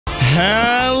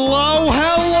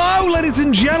Hello, ladies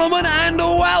and gentlemen, and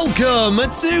welcome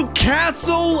to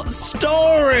Castle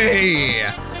Story.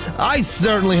 I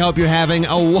certainly hope you're having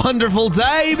a wonderful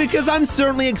day, because I'm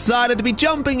certainly excited to be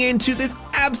jumping into this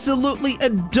absolutely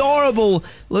adorable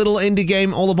little indie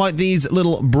game all about these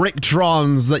little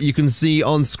Bricktrons that you can see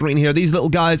on screen here, these little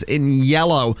guys in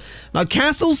yellow. Now,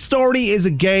 Castle Story is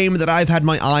a game that I've had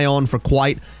my eye on for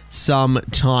quite some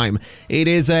time. It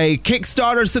is a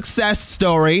Kickstarter success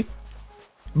story,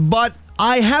 but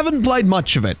I haven't played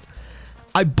much of it.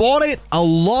 I bought it a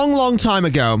long time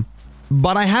ago,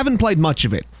 but I haven't played much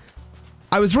of it.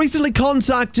 I was recently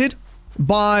contacted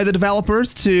by the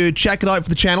developers to check it out for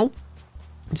the channel,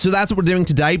 so that's what we're doing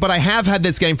today, but I have had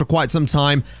this game for quite some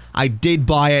time. I did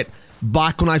buy it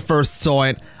back when I first saw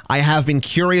it. I have been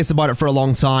curious about it for a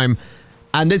long time,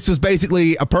 and this was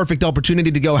basically a perfect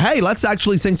opportunity to go, hey, let's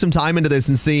actually sink some time into this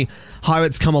and see how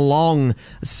it's come along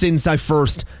since I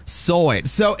first saw it.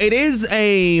 So it is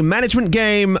a management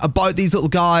game about these little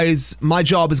guys. My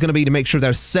job is going to be to make sure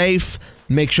they're safe,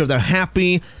 make sure they're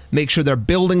happy, make sure they're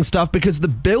building stuff, because the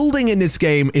building in this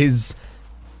game is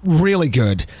really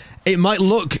good. It might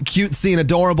look cutesy and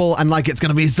adorable and like it's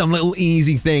going to be some little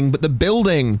easy thing, but the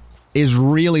building is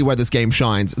really where this game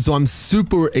shines. So I'm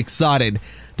super excited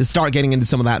to start getting into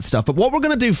some of that stuff. But what we're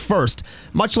going to do first,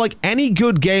 much like any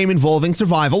good game involving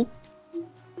survival,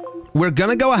 we're going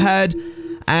to go ahead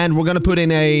and we're going to put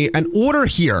in an order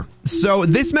here. So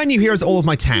this menu here is all of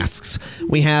my tasks.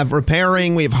 We have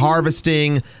repairing, we have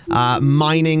harvesting,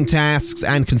 mining tasks,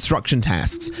 and construction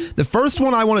tasks. The first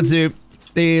one I want to do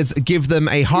is give them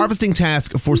a harvesting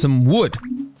task for some wood.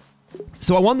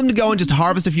 So I want them to go and just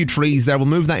harvest a few trees there. We'll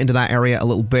move that into that area a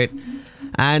little bit.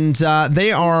 And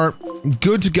they are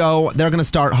good to go. They're going to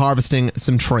start harvesting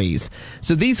some trees.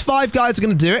 So these 5 guys are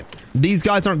going to do it. These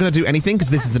guys aren't going to do anything because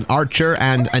this is an archer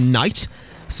and a knight.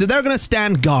 So they're going to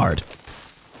stand guard,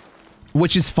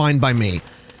 which is fine by me.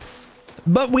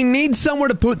 But we need somewhere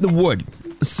to put the wood.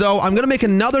 So I'm going to make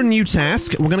another new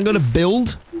task. We're going to go to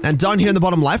build. And down here in the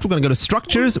bottom left, we're going to go to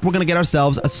structures. We're going to get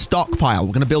ourselves a stockpile.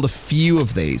 We're going to build a few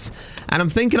of these. And I'm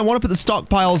thinking I want to put the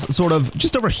stockpiles sort of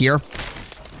just over here.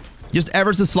 Just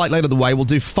ever so slightly out of the way. We'll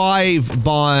do 5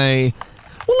 by...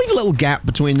 We'll leave a little gap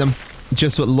between them,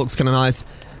 just so it looks kind of nice.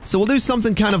 So we'll do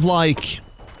something kind of like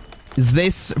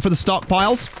this for the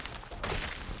stockpiles,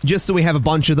 just so we have a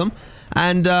bunch of them.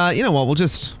 And you know what, we'll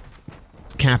just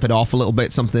cap it off a little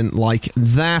bit, something like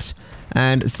that,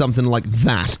 and something like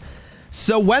that.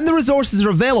 So when the resources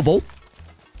are available,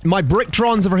 my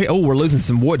Bricktrons over here... Oh, we're losing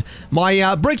some wood. My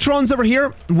Bricktrons over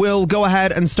here will go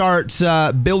ahead and start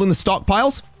building the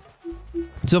stockpiles.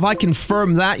 So if I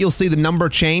confirm that, you'll see the number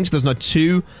change. There's now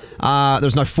 2.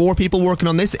 There's now 4 people working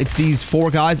on this. It's these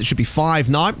 4 guys. It should be 5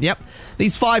 now. Yep.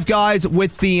 These 5 guys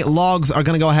with the logs are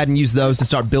going to go ahead and use those to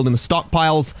start building the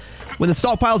stockpiles. When the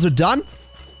stockpiles are done,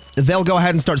 they'll go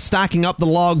ahead and start stacking up the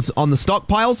logs on the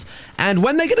stockpiles. And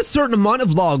when they get a certain amount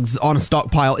of logs on a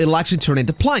stockpile, it'll actually turn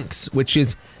into planks, which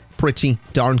is pretty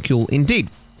darn cool indeed.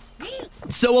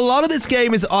 So a lot of this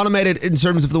game is automated in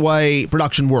terms of the way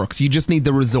production works. You just need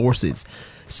the resources.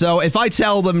 So if I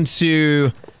tell them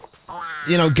to,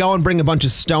 you know, go and bring a bunch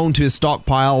of stone to a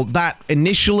stockpile, that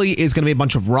initially is going to be a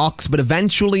bunch of rocks, but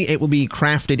eventually it will be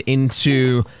crafted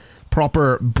into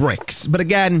proper bricks. But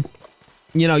again,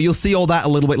 you know, you'll see all that a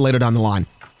little bit later down the line.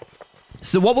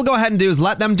 So what we'll go ahead and do is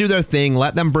let them do their thing,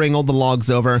 let them bring all the logs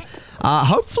over.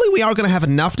 Hopefully we are going to have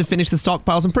enough to finish the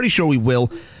stockpiles. I'm pretty sure we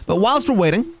will. But whilst we're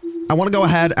waiting, I want to go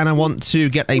ahead and I want to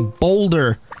get a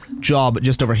boulder job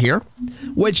just over here,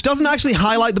 which doesn't actually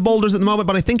highlight the boulders at the moment,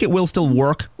 but I think it will still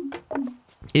work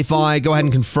if I go ahead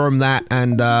and confirm that.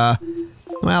 And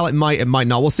well, it might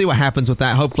not. We'll see what happens with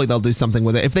that. Hopefully they'll do something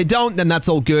with it. If they don't, then that's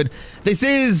all good. This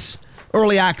is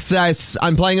early access.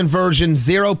 I'm playing in version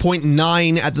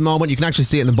 0.9 at the moment. You can actually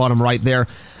see it in the bottom right there.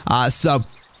 So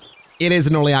it is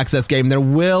an early access game. There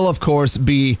will, of course,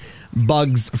 be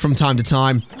bugs from time to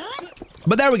time.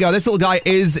 But there we go. This little guy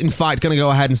is, in fact, going to go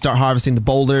ahead and start harvesting the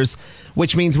boulders,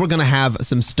 which means we're going to have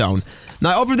some stone.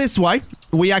 Now, over this way,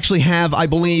 we actually have, I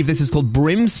believe this is called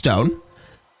brimstone.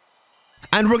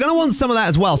 And we're going to want some of that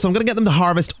as well. So I'm going to get them to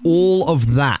harvest all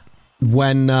of that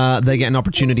when they get an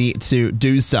opportunity to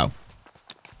do so.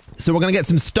 So we're going to get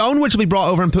some stone, which will be brought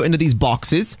over and put into these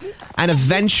boxes. And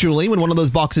eventually, when one of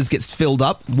those boxes gets filled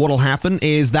up, what will happen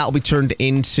is that will be turned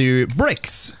into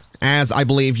bricks, as I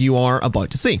believe you are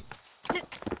about to see.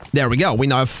 There we go. We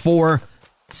now have 4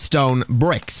 stone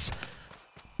bricks.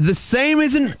 The same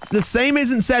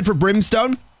isn't said for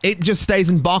brimstone. it just stays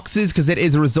in boxes because it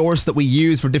is a resource that we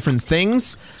use for different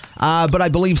things. But I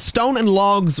believe stone and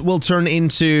logs will turn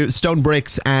into stone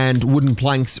bricks and wooden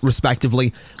planks,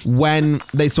 respectively, when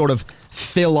they sort of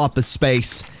fill up a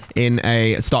space in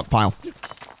a stockpile.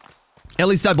 At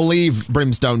least I believe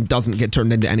brimstone doesn't get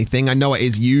turned into anything. I know it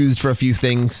is used for a few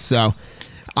things, so...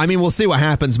 I mean, we'll see what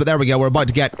happens, but there we go. We're about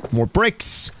to get more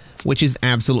bricks, which is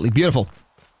absolutely beautiful.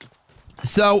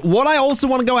 So, what I also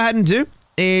want to go ahead and do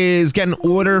is get an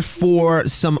order for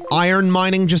some iron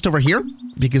mining just over here,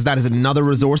 because that is another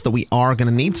resource that we are going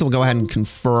to need, so we'll go ahead and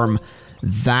confirm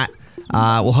that.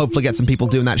 We'll hopefully get some people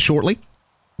doing that shortly.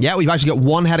 Yeah, we've actually got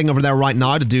one heading over there right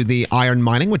now to do the iron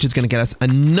mining, which is going to get us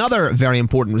another very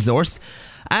important resource.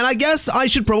 And I guess I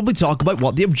should probably talk about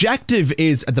what the objective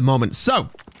is at the moment. So,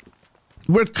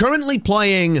 we're currently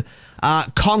playing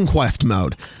Conquest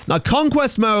mode. Now,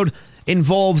 Conquest mode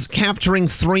involves capturing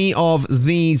 3 of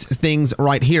these things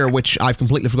right here, which I've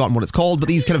completely forgotten what it's called, but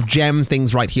these kind of gem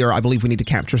things right here, I believe we need to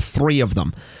capture 3 of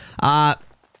them.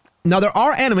 Now, there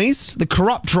are enemies. The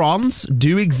Corruptrons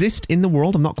do exist in the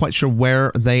world. I'm not quite sure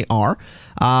where they are.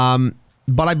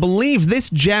 But I believe this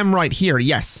gem right here,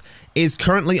 yes, is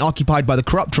currently occupied by the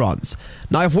Corruptrons.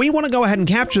 Now, if we want to go ahead and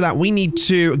capture that, we need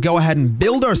to go ahead and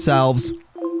build ourselves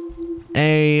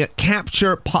a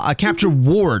capture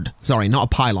ward. Sorry, not a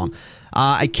pylon.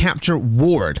 A capture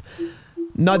ward.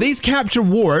 Now, these capture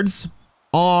wards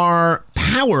are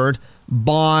powered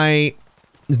by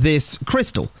this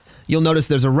crystal. You'll notice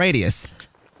there's a radius.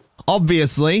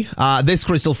 Obviously, this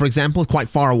crystal, for example, is quite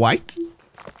far away.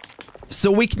 So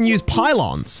we can use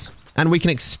pylons, and we can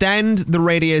extend the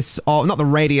radius, or not the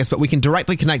radius, but we can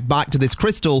directly connect back to this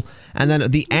crystal, and then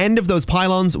at the end of those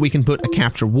pylons, we can put a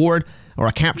capture ward, or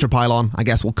a capture pylon, I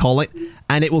guess we'll call it,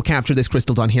 and it will capture this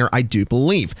crystal down here, I do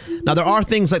believe. Now, there are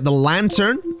things like the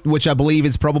lantern, which I believe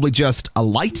is probably just a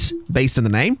light, based on the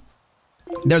name.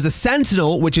 There's a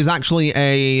sentinel, which is actually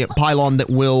a pylon that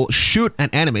will shoot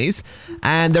at enemies,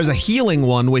 and there's a healing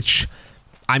one, which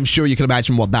I'm sure you can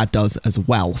imagine what that does as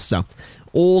well. So,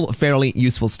 all fairly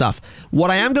useful stuff.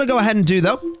 What I am going to go ahead and do,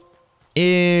 though,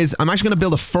 is I'm actually going to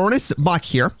build a furnace back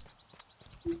here,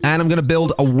 and I'm going to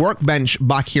build a workbench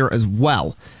back here as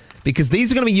well, because these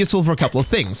are going to be useful for a couple of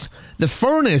things. The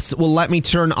furnace will let me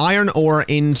turn iron ore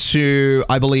into,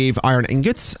 I believe, iron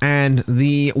ingots, and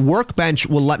the workbench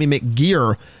will let me make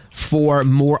gear for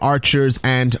more archers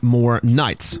and more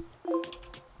knights.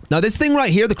 Now, this thing right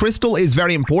here, the crystal, is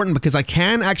very important because I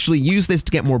can actually use this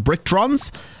to get more bricktons.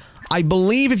 I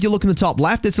believe if you look in the top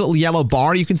left, this little yellow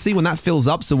bar, you can see when that fills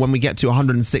up, so when we get to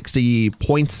 160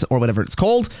 points, or whatever it's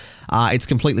called, it's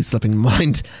completely slipping my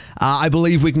mind. I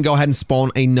believe we can go ahead and spawn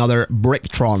another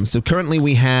bricktron. So currently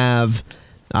we have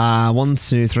 1,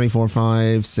 2, 3, 4,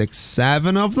 5, 6,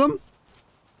 7 of them.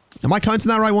 Am I counting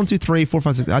that right? 1, 2, 3, 4,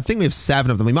 5, 6. I think we have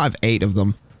 7 of them. We might have 8 of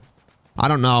them. I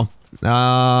don't know.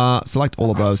 Select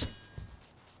all of those.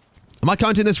 Am I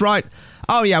counting this right?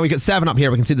 Oh yeah, we got 7 up here.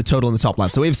 We can see the total in the top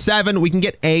left. So we have 7. We can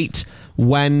get 8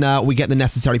 when we get the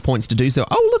necessary points to do so.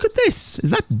 Oh, look at this.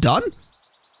 Is that done?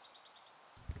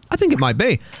 I think it might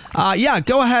be. Yeah,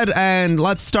 go ahead and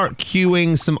let's start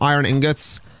queuing some iron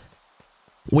ingots.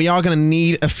 We are going to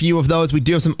need a few of those. We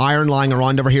do have some iron lying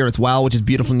around over here as well, which is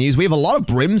beautiful news. We have a lot of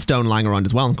brimstone lying around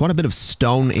as well, and quite a bit of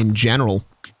stone in general.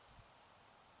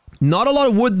 Not a lot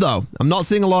of wood, though. I'm not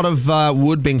seeing a lot of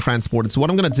wood being transported. So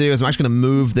what I'm going to do is I'm actually going to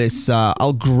move this,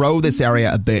 I'll grow this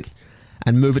area a bit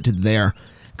and move it to there.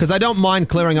 Because I don't mind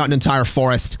clearing out an entire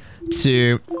forest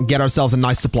to get ourselves a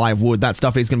nice supply of wood. That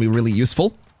stuff is going to be really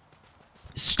useful.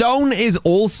 Stone is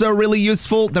also really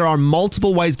useful. There are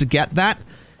multiple ways to get that.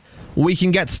 We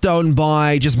can get stone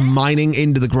by just mining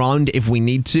into the ground if we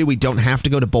need to. We don't have to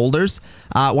go to boulders.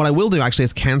 What I will do actually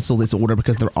is cancel this order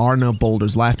because there are no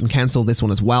boulders left, and cancel this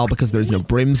one as well because there's no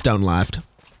brimstone left.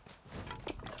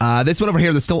 This one over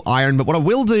here, there's still iron, but what I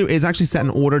will do is actually set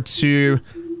an order to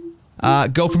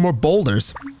go for more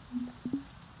boulders.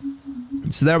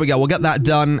 So there we go. We'll get that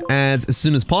done as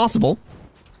soon as possible.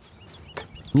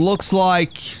 Looks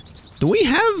like... Do we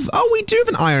have... Oh, we do have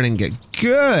an iron ingot.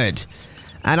 Good.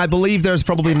 And I believe there's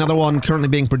probably another one currently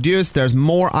being produced. There's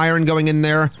more iron going in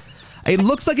there. It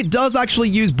looks like it does actually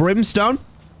use brimstone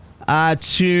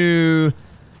to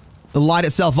light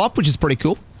itself up, which is pretty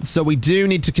cool. So we do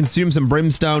need to consume some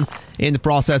brimstone in the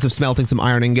process of smelting some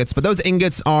iron ingots. But those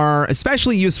ingots are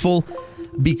especially useful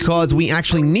because we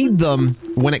actually need them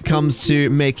when it comes to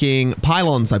making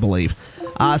pylons, I believe.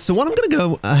 So what I'm going to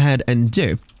go ahead and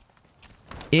do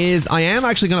is I am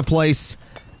actually going to place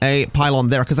a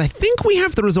pylon there because I think we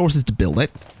have the resources to build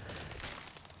it.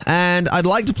 And I'd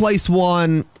like to place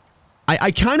one...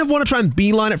 I kind of want to try and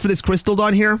beeline it for this crystal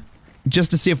down here.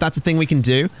 just to see if that's a thing we can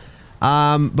do.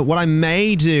 But what I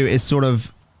may do is sort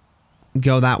of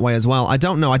go that way as well. I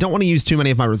don't know. I don't want to use too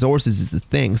many of my resources is the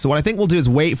thing. So what I think we'll do is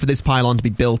wait for this pylon to be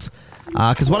built.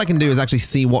 Because what I can do is actually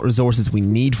see what resources we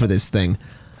need for this thing.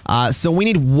 So we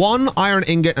need 1 iron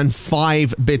ingot and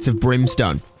 5 bits of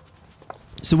brimstone.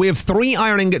 So we have 3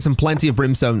 iron ingots and plenty of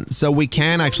brimstone. So we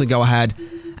can actually go ahead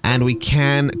and we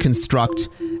can construct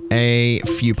a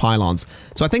few pylons.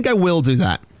 So I think I will do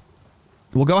that.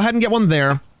 We'll go ahead and get one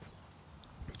there.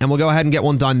 And we'll go ahead and get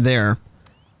one down there.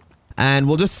 And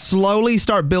we'll just slowly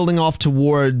start building off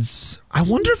towards... I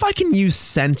wonder if I can use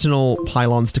sentinel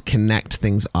pylons to connect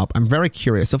things up. I'm very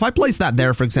curious. So if I place that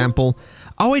there, for example...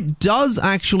 Oh, it does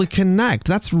actually connect.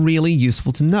 That's really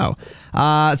useful to know.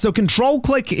 So control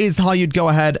click is how you'd go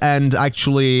ahead and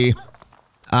actually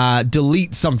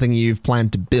delete something you've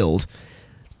planned to build.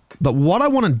 But what I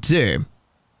want to do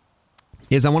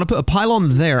is I want to put a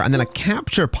pylon there and then a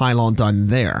capture pylon down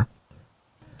there.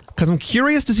 Because I'm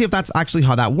curious to see if that's actually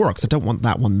how that works. I don't want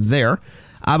that one there.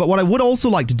 But what I would also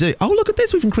like to do... Oh, look at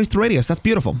this. We've increased the radius. That's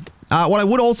beautiful. What I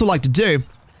would also like to do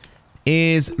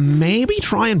is maybe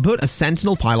try and put a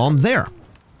sentinel pylon there.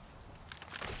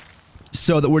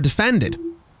 So that we're defended.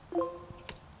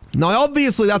 Now,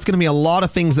 obviously, that's going to be a lot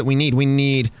of things that we need. We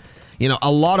need, you know,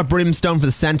 a lot of brimstone for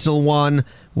the sentinel one.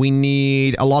 We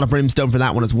need a lot of brimstone for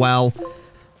that one as well.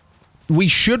 We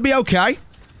should be okay.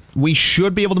 We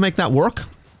should be able to make that work.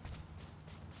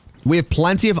 We have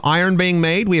plenty of iron being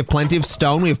made. We have plenty of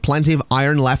stone. We have plenty of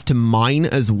iron left to mine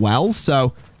as well.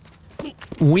 So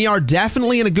we are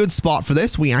definitely in a good spot for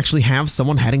this. We actually have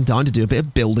someone heading down to do a bit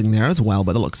of building there as well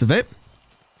by the looks of it.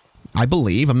 I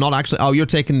believe. I'm not actually... Oh, you're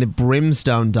taking the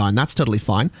brimstone down. That's totally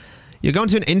fine. You're going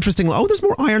to an interesting... Oh, there's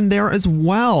more iron there as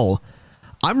well.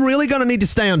 I'm really going to need to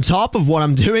stay on top of what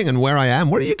I'm doing and where I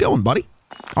am. Where are you going, buddy?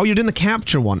 Oh, you're doing the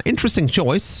capture one. Interesting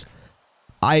choice.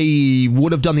 I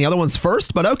would have done the other ones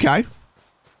first, but okay.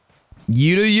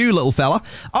 You do you, little fella.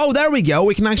 Oh, there we go.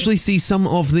 We can actually see some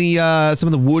of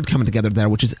the wood coming together there,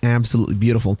 which is absolutely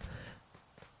beautiful.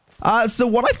 So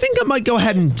what I think I might go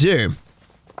ahead and do,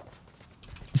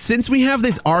 since we have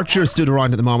this archer stood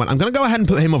around at the moment, I'm going to go ahead and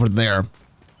put him over there.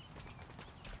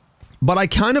 But I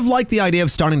kind of like the idea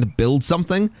of starting to build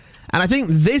something, and I think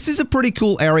this is a pretty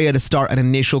cool area to start an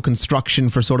initial construction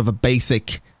for sort of a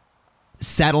basic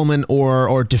settlement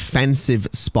or defensive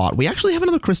spot. We actually have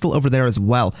another crystal over there as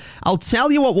well. I'll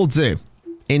tell you what we'll do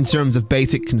in terms of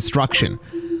basic construction.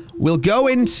 We'll go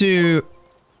into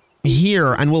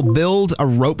here and we'll build a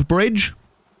rope bridge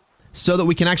so that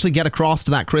we can actually get across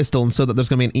to that crystal and so that there's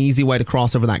going to be an easy way to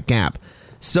cross over that gap.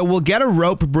 So we'll get a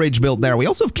rope bridge built there. We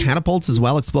also have catapults as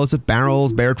well, explosive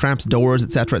barrels, bear traps, doors,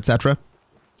 etc., etc.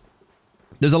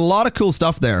 There's a lot of cool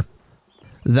stuff there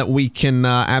that we can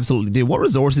absolutely do. What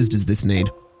resources does this need?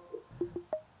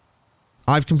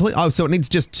 Oh, so it needs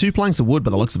just 2 planks of wood by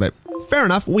the looks of it. Fair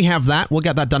enough, we have that. We'll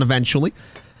get that done eventually.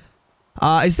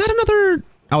 Is that another...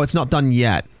 Oh, it's not done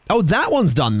yet. Oh, that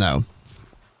one's done, though.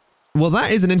 Well,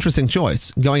 that is an interesting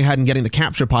choice, going ahead and getting the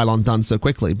capture pylon done so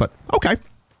quickly, but okay.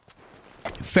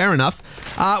 Fair enough.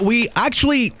 We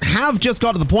actually have just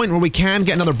got to the point where we can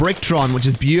get another Bricktron, which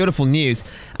is beautiful news.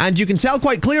 And you can tell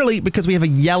quite clearly because we have a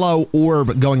yellow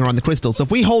orb going around the crystal. So if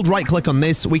we hold right click on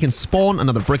this, we can spawn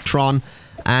another Bricktron.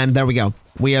 And there we go.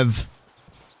 We have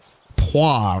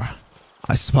Poir,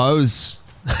 I suppose.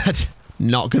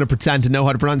 Not going to pretend to know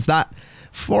how to pronounce that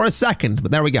for a second,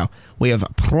 but there we go. We have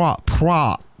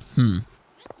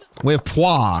We have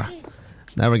Poir.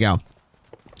 There we go.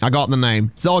 I got the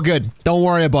name. It's all good. Don't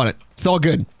worry about it. It's all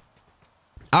good.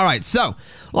 All right, so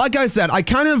like I said, I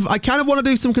kind of want to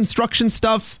do some construction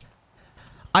stuff.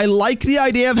 I like the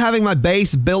idea of having my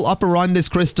base built up around this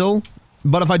crystal,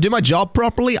 but if I do my job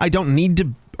properly, I don't need to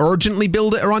urgently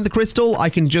build it around the crystal. I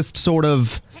can just sort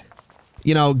of,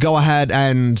 you know, go ahead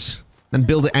and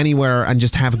build it anywhere and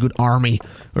just have a good army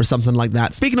or something like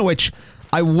that. Speaking of which,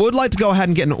 I would like to go ahead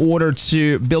and get an order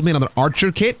to build me another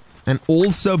archer kit and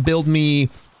also build me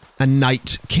a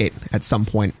knight kit at some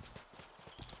point.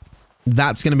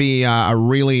 That's going to be a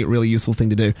really, really useful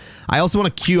thing to do. I also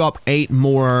want to queue up 8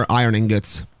 more iron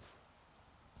ingots.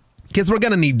 Because we're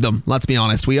going to need them, let's be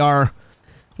honest. We are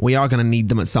going to need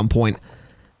them at some point.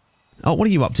 Oh, what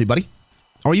are you up to, buddy?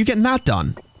 Or are you getting that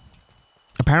done?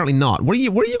 Apparently not. Where are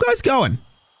you guys going?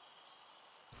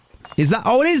 Is that...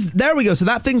 Oh, it is. There we go. So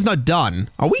that thing's not done.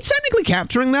 Are we technically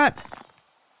capturing that?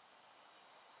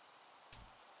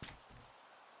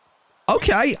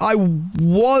 Okay, I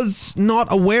was not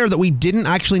aware that we didn't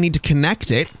actually need to connect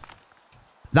it.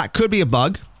 That could be a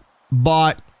bug,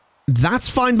 but that's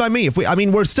fine by me. I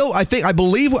mean, we're still, I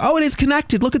believe, oh, it is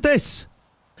connected. Look at this.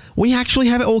 We actually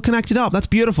have it all connected up. That's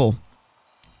beautiful.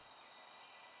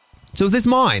 So is this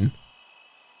mine?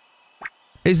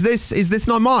 Is this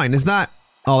not mine? Is that...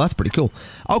 Oh, that's pretty cool.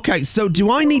 Okay, so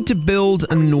do I need to build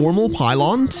a normal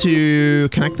pylon to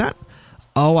connect that?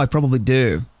 Oh, I probably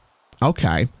do.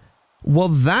 Okay. Well,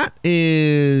 that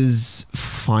is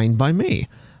fine by me.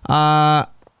 I'm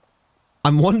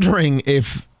wondering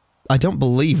if... I don't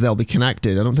believe they'll be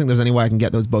connected. I don't think there's any way I can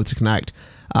get those both to connect.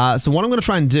 So what I'm going to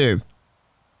try and do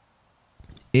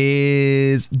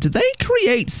is... Do they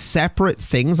create separate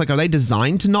things? Like, are they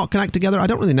designed to not connect together? I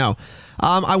don't really know.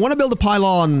 I want to build a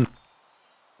pylon...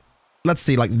 Let's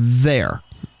see, like there.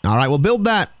 All right, we'll build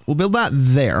that. We'll build that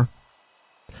there.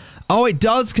 Oh, it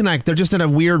does connect. They're just at a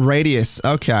weird radius.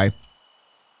 Okay.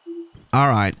 All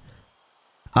right.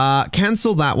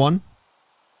 Cancel that one.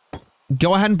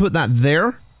 Go ahead and put that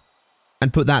there.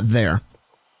 And put that there.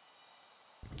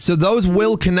 So those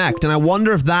will connect, and I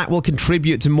wonder if that will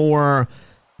contribute to more,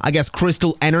 I guess,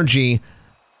 crystal energy.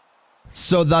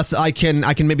 So thus I can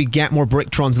maybe get more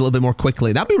Brictrons a little bit more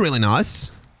quickly. That'd be really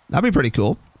nice. That'd be pretty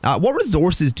cool. What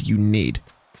resources do you need?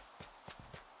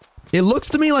 It looks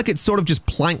to me like it's sort of just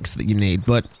planks that you need,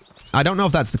 but I don't know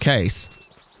if that's the case.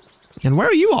 And where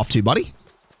are you off to, buddy?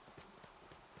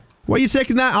 Where are you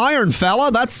taking that iron,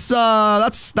 fella? That's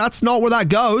not where that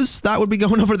goes. That would be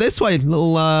going over this way,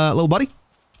 little buddy.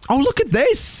 Oh, look at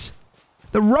this!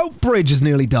 The rope bridge is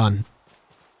nearly done.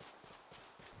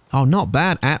 Oh, not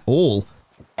bad at all.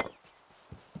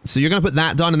 So you're gonna put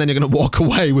that done, and then you're gonna walk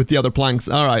away with the other planks.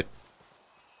 All right.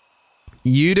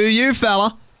 You do you,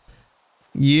 fella.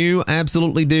 You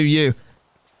absolutely do you.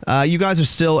 You guys are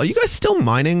still... Are you guys still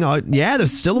mining? Yeah,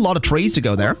 there's still a lot of trees to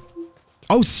go there.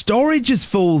 Oh, storage is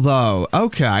full, though.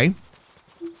 Okay.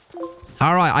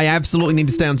 All right, I absolutely need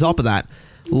to stay on top of that.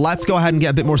 Let's go ahead and get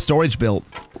a bit more storage built.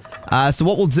 So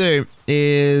what we'll do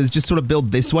is just sort of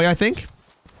build this way, I think.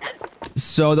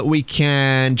 So that we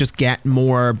can just get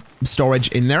more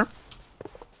storage in there.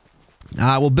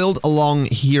 We'll build along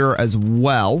here as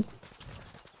well.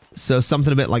 So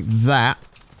something a bit like that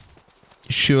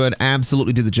should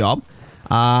absolutely do the job.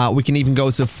 We can even go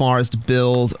so far as to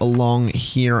build along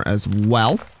here as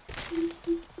well.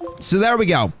 So there we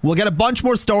go. We'll get a bunch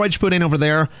more storage put in over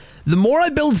there. The more I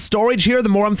build storage here, the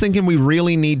more I'm thinking we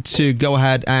really need to go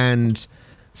ahead and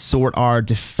sort our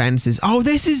defenses. Oh,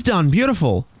 this is done.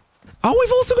 Beautiful. Oh,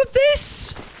 we've also got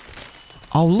this.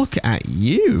 Oh, look at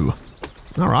you.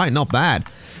 All right, not bad.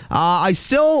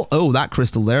 Oh, that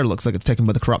crystal there looks like it's taken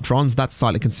by the Corruptrons. That's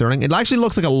slightly concerning. It actually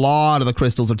looks like a lot of the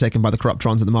crystals are taken by the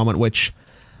Corruptrons at the moment, which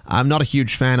I'm not a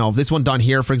huge fan of. This one down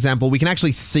here, for example, we can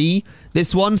actually see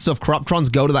this one. So if Corruptrons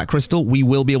go to that crystal, we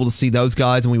will be able to see those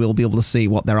guys, and we will be able to see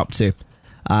what they're up to.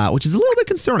 Which is a little bit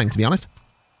concerning, to be honest.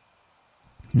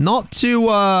 Not too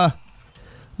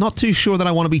sure that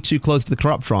I want to be too close to the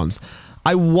Corruptrons.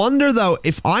 I wonder, though,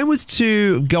 if I was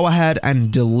to go ahead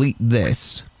and delete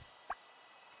this...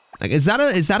 Like, is that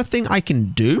a thing I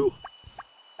can do?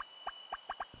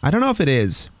 I don't know if it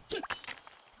is.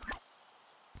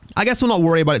 I guess we'll not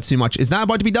worry about it too much. Is that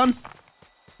about to be done?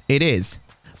 It is.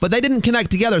 But they didn't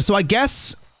connect together, so I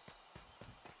guess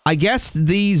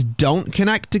these don't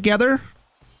connect together?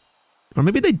 Or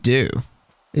maybe they do.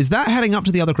 Is that heading up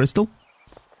to the other crystal?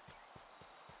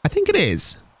 I think it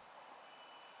is.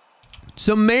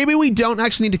 So maybe we don't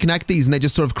actually need to connect these, and they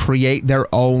just sort of create their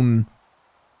own...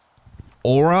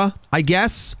 aura, I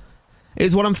guess,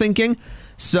 is what I'm thinking.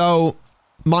 So,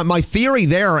 my theory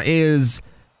there is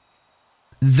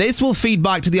this will feed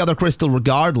back to the other crystal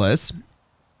regardless,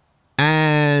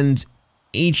 and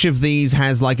each of these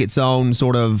has like its own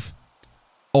sort of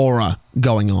aura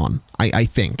going on, I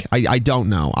think. I don't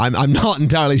know. I'm not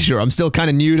entirely sure. I'm still kind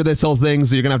of new to this whole thing,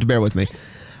 so you're gonna have to bear with me.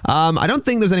 I don't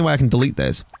think there's any way I can delete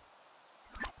this.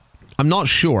 I'm not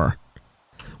sure.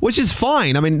 Which is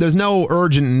fine. I mean, there's no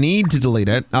urgent need to delete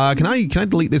it. Can I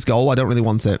delete this goal? I don't really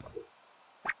want it.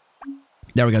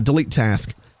 There we go. Delete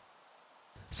task.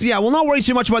 So yeah, we'll not worry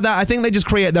too much about that. I think they just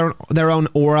create their own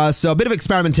aura. So a bit of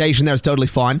experimentation there is totally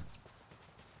fine.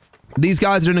 These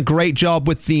guys are doing a great job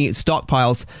with the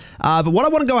stockpiles. But what I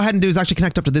want to go ahead and do is actually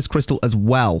connect up to this crystal as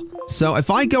well. So if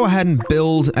I go ahead and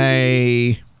build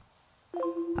a...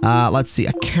 let's see,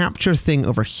 a capture thing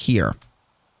over here.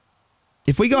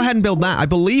 If we go ahead and build that, I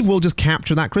believe we'll just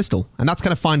capture that crystal. And that's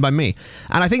kind of fine by me.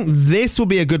 And I think this will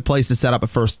be a good place to set up a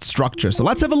first structure. So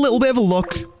let's have a little bit of a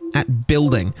look at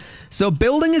building. So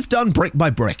building is done brick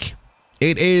by brick.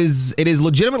 It is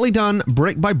legitimately done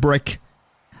brick by brick.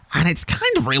 And it's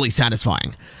kind of really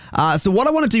satisfying. So what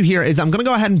I want to do here is I'm going to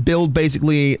go ahead and build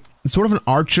basically sort of an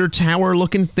archer tower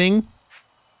looking thing.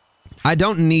 I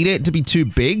don't need it to be too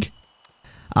big.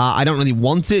 I don't really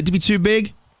want it to be too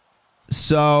big.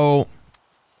 So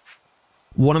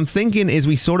what I'm thinking is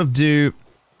we sort of do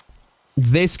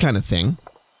this kind of thing.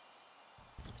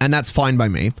 And that's fine by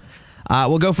me.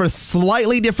 We'll go for a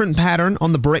slightly different pattern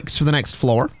on the bricks for the next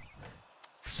floor.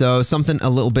 So something a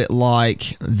little bit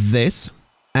like this.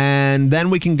 And then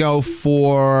we can go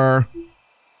for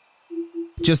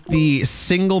just the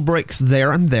single bricks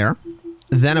there and there.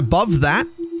 Then above that,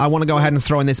 I want to go ahead and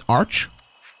throw in this arch.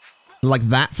 Like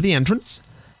that for the entrance.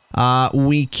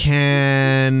 We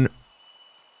can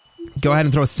go ahead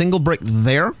and throw a single brick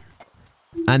there.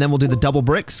 And then we'll do the double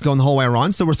bricks going the whole way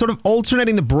around. So we're sort of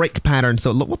alternating the brick pattern.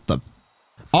 So look, what the...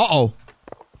 Uh-oh.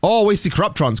 Oh, we see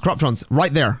Corruptrons. Corruptrons.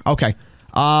 Right there. Okay.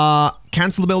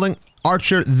 Cancel the building.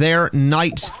 Archer there.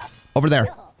 Knight over there.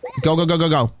 Go, go, go, go,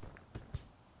 go.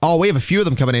 Oh, we have a few of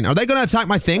them coming in. Are they going to attack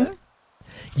my thing?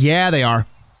 Yeah, they are.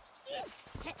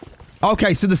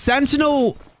 Okay, so the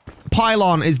Sentinel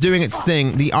pylon is doing its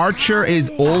thing. The Archer is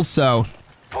also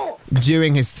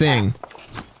doing his thing.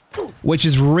 Which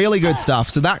is really good stuff.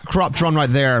 So that Corruptron right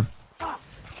there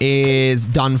is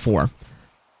done for.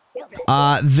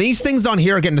 These things down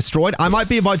here are getting destroyed. I might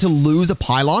be about to lose a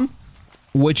pylon,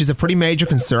 which is a pretty major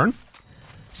concern.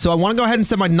 So I want to go ahead and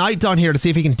send my knight down here to see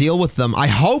if he can deal with them. I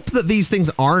hope that these things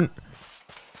aren't,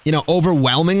 you know,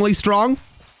 overwhelmingly strong.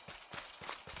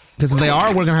 Because if they are,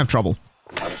 we're going to have trouble.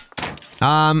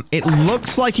 It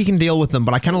looks like he can deal with them,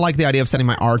 but I kind of like the idea of sending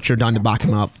my archer down to back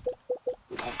him up.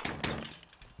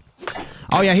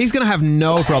 Oh yeah, he's going to have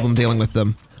no problem dealing with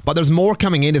them. But there's more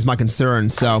coming in is my concern,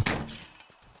 so...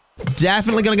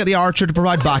 Definitely going to get the archer to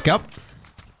provide backup.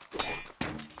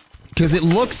 Because it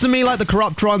looks to me like the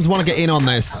Corruptrons want to get in on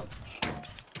this.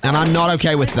 And I'm not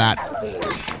okay with that.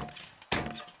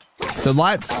 So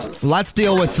let's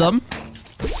deal with them.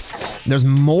 There's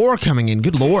more coming in,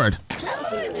 good lord.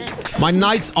 My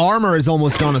knight's armor is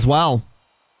almost gone as well.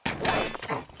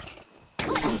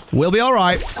 We'll be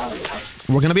alright.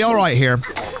 We're gonna be alright here.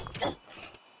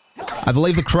 I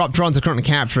believe the Corruptrons are currently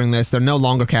capturing this. They're no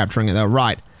longer capturing it though.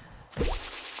 Right.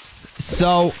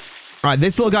 So, alright,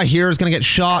 this little guy here is gonna get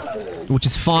shot, which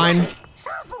is fine.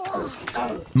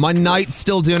 My knight's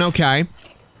still doing okay.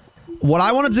 What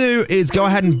I want to do is go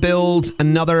ahead and build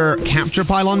another capture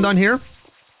pylon down here.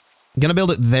 I'm gonna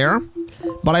build it there.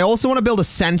 But I also want to build a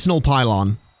sentinel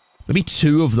pylon. Maybe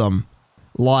two of them.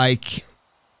 Like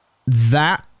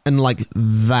that and like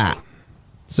that.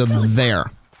 So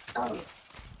there.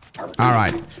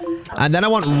 Alright. And then I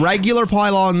want regular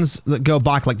pylons that go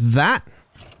back like that.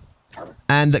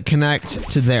 And that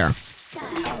connect to there.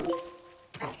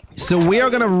 So we are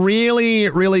going to really,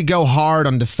 really go hard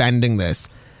on defending this.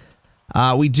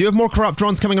 We do have more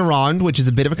Corruptrons coming around, which is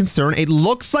a bit of a concern. It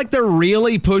looks like they're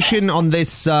really pushing on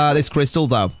this, this crystal,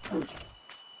 though.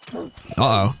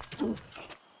 Uh-oh.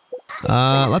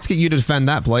 Let's get you to defend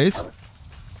that, please.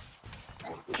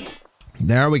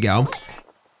 There we go.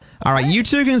 Alright, you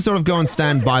two can sort of go and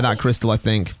stand by that crystal, I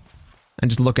think.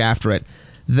 And just look after it.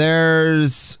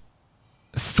 There's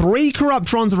 3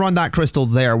 Corruptrons around that crystal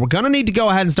there. We're gonna need to go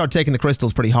ahead and start taking the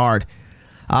crystals pretty hard.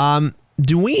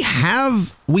 Do we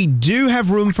have... We do have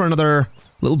room for another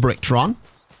little Bricktron.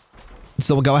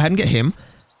 So we'll go ahead and get him.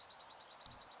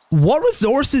 What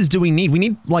resources do we need? We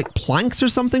need, like, planks or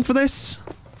something for this?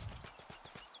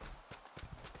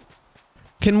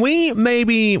 Can we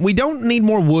maybe... We don't need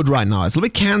more wood right now, so let me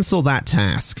cancel that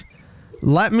task.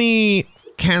 Let me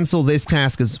cancel this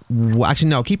task as... Actually,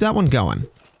 no, keep that one going.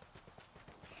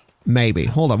 Maybe.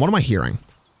 Hold on, what am I hearing?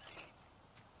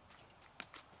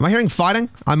 Am I hearing fighting?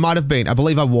 I might have been. I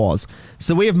believe I was.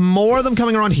 So we have more of them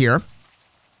coming around here.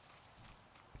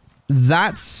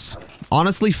 That's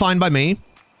honestly fine by me.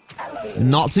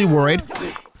 Not too worried.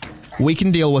 We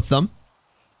can deal with them.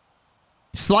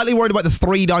 Slightly worried about the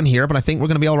 3 down here, but I think we're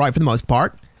going to be alright for the most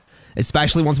part.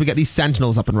 Especially once we get these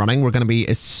sentinels up and running, we're going to be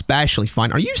especially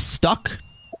fine. Are you stuck?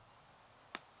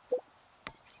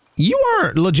 You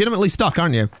are legitimately stuck,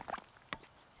 aren't you?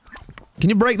 Can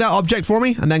you break that object for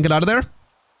me and then get out of there?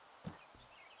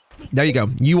 There you go.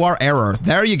 You are error.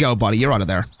 There you go, buddy. You're out of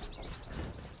there.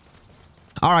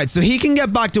 Alright, so he can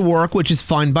get back to work, which is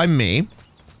fine by me.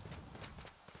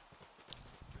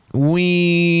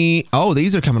 Oh,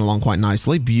 these are coming along quite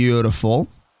nicely. Beautiful.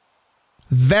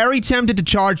 Very tempted to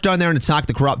charge down there and attack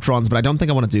the Corruptrons, but I don't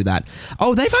think I want to do that.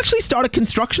 Oh, they've actually started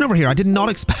construction over here. I did not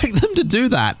expect them to do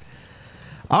that.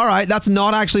 Alright, that's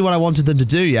not actually what I wanted them to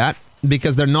do yet,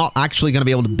 because they're not actually going to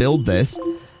be able to build this.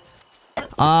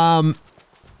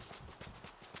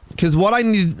 Because what I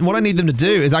need them to do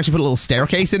is actually put a little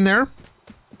staircase in there.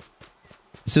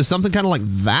 So something kind of like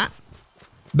that,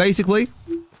 basically.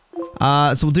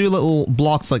 So we'll do little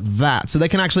blocks like that. So they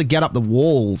can actually get up the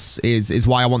walls is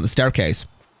why I want the staircase.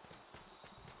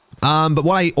 But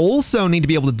what I also need to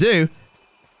be able to do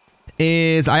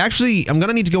is I'm going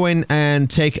to need to go in and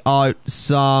take out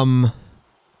some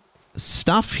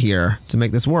stuff here to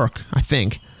make this work, I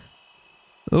think.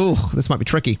 Oh, this might be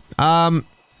tricky. I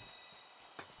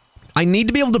need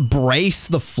to be able to brace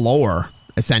the floor,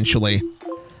 essentially,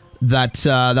 that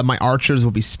my archers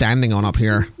will be standing on up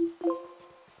here.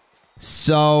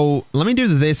 So let me do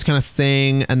this kind of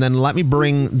thing, and then let me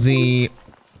bring the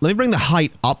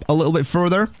height up a little bit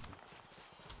further.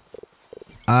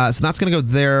 So that's gonna go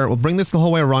there. We'll bring this the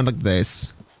whole way around like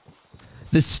this.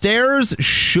 The stairs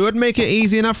should make it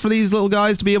easy enough for these little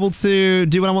guys to be able to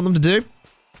do what I want them to do.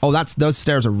 Oh, those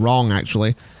stairs are wrong,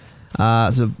 actually.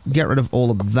 So get rid of all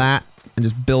of that and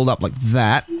just build up like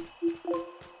that.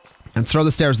 And throw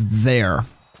the stairs there.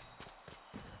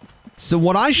 So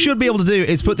what I should be able to do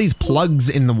is put these plugs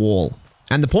in the wall.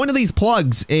 And the point of these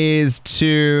plugs is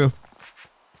to...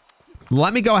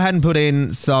 Let me go ahead and put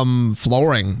in some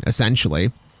flooring,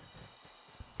 essentially.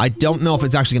 I don't know if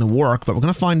it's actually going to work, but we're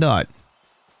going to find out.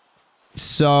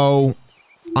 So,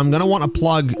 I'm going to want a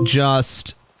plug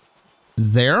just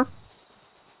there.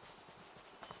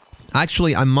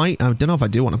 Actually, I don't know if I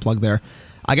do want a plug there.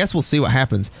 I guess we'll see what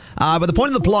happens. But the point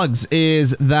of the plugs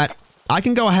is that I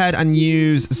can go ahead and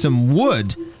use some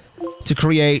wood to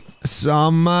create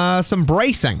some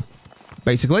bracing,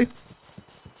 basically.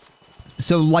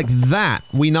 So like that,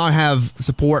 we now have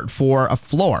support for a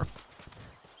floor.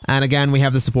 And again, we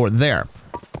have the support there.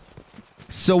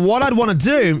 So what I'd want to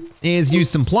do is use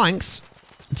some planks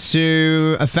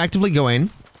to effectively go in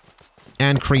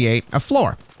and create a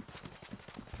floor.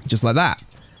 Just like that.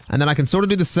 And then I can sort of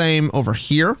do the same over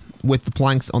here with the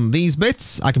planks on these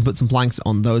bits. I can put some planks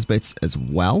on those bits as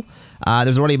well.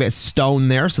 There's already a bit of stone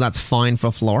there, so that's fine for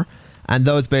a floor. And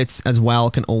those bits as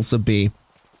well can also be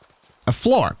a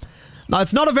floor. Now,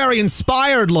 it's not a very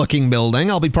inspired looking building,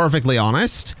 I'll be perfectly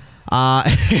honest.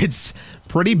 It's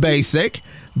pretty basic,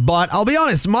 but I'll be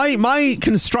honest, my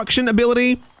construction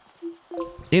ability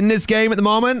in this game at the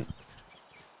moment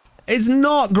is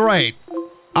not great.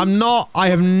 I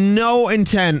have no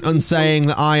intent on saying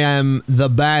that I am the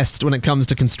best when it comes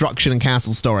to construction and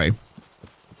castle story.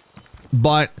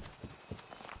 But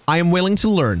I am willing to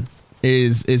learn,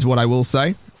 is what I will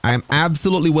say. I am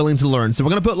absolutely willing to learn. So we're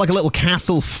going to put like a little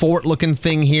castle fort looking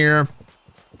thing here.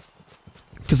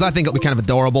 Because I think it'll be kind of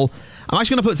adorable. I'm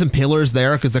actually going to put some pillars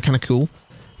there because they're kind of cool.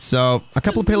 So a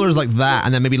couple of pillars like that,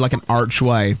 and then maybe like an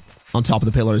archway on top of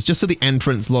the pillars. Just so the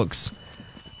entrance looks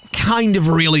kind of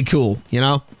really cool, you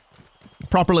know?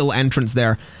 Proper little entrance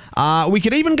there. We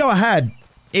could even go ahead,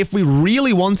 if we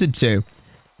really wanted to,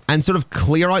 and sort of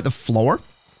clear out the floor.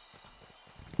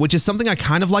 Which is something I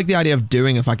kind of like the idea of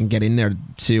doing if I can get in there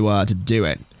to do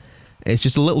it. It's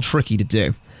just a little tricky to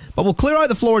do. But we'll clear out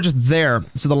the floor just there,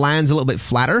 so the land's a little bit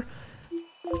flatter.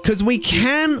 Because we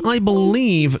can, I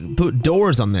believe, put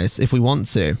doors on this if we want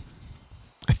to.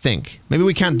 I think. Maybe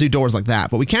we can't do doors like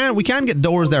that, but we can get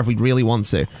doors there if we really want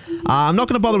to. I'm not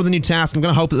going to bother with a new task. I'm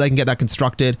going to hope that they can get that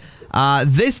constructed.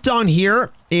 This down here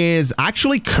is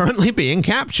actually currently being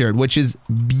captured, which is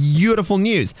beautiful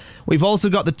news. We've also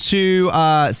got the two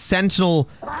sentinel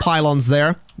pylons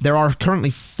there. There are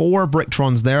currently 4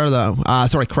 Bricktrons there, though.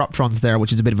 Sorry, Corruptrons there,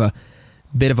 which is a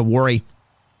bit of a worry.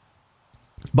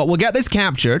 But we'll get this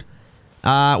captured.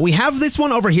 We have this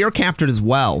one over here captured as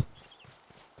well.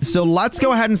 So let's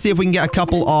go ahead and see if we can get a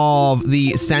couple of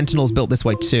the sentinels built this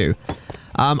way too.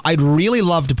 I'd really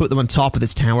love to put them on top of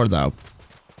this tower though.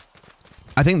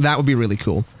 I think that would be really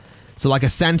cool. So like a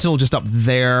sentinel just up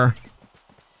there.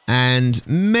 And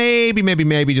maybe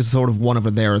just sort of one over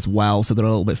there as well, so they're a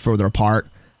little bit further apart.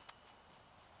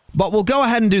 But we'll go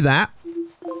ahead and do that.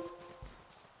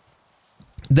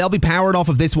 They'll be powered off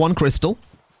of this one crystal.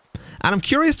 And I'm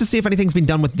curious to see if anything's been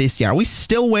done with this yet. Are we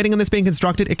still waiting on this being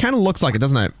constructed? It kind of looks like it,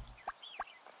 doesn't it?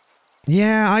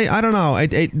 Yeah, I don't know.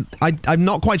 I'm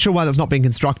not quite sure why that's not being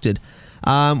constructed.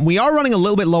 We are running a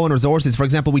little bit low on resources. For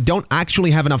example, we don't actually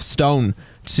have enough stone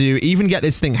to even get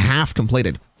this thing half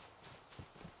completed.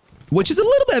 Which is a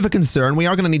little bit of a concern. We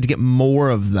are going to need to get more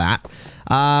of that.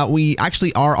 We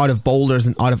actually are out of boulders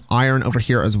and out of iron over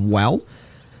here as well.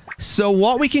 So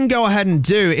what we can go ahead and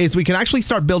do is we can actually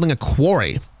start building a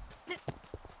quarry.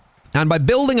 And by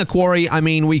building a quarry, I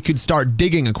mean we could start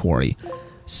digging a quarry.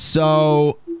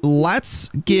 So let's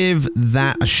give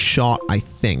that a shot, I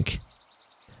think.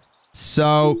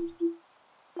 So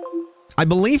I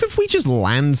believe if we just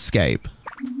landscape,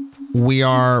 we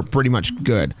are pretty much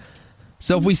good.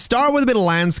 So if we start with a bit of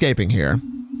landscaping here,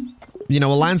 you know,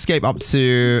 we'll landscape up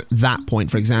to that point,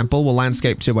 for example. We'll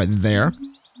landscape to about there.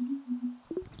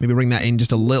 Maybe bring that in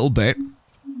just a little bit.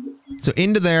 So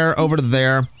into there, over to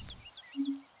there.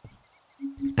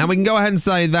 And we can go ahead and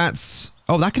say that's...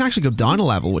 Oh, that can actually go down a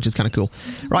level, which is kind of cool.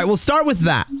 Right, we'll start with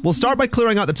that. We'll start by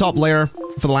clearing out the top layer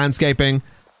for the landscaping.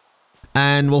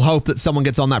 And we'll hope that someone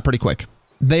gets on that pretty quick.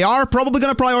 They are probably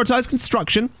going to prioritize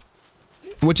construction,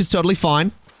 which is totally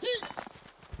fine.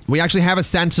 We actually have a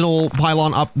sentinel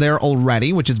pylon up there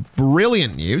already, which is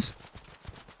brilliant news.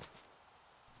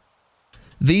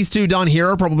 These two down here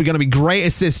are probably going to be great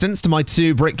assistants to my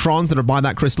two Bricktrons that are by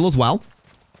that crystal as well.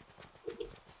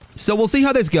 So we'll see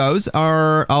how this goes.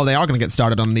 Oh, they are going to get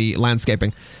started on the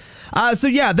landscaping. So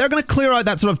yeah, they're going to clear out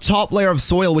that sort of top layer of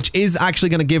soil, which is actually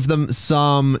going to give them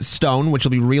some stone, which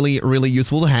will be really, really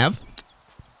useful to have.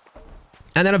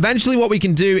 And then eventually what we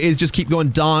can do is just keep going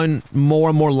down more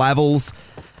and more levels.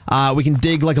 We can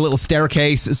dig like a little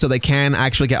staircase so they can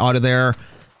actually get out of there.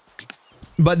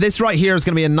 But this right here is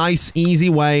going to be a nice, easy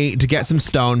way to get some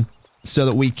stone so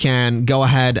that we can go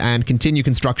ahead and continue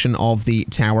construction of the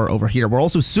tower over here. We're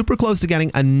also super close to getting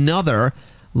another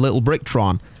little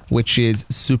Bricktron, which is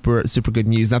super, super good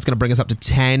news. That's going to bring us up to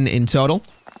 10 in total.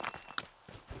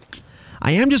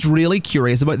 I am just really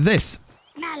curious about this.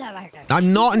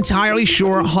 I'm not entirely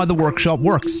sure how the workshop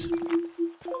works.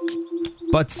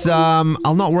 But,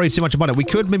 I'll not worry too much about it. We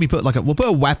could maybe put like we'll put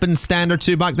a weapon stand or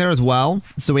two back there as well.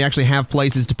 So we actually have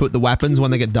places to put the weapons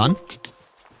when they get done.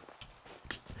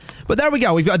 But there we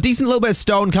go. We've got a decent little bit of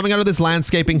stone coming out of this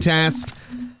landscaping task.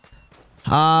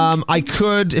 I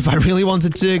could, if I really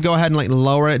wanted to, go ahead and like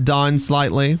lower it down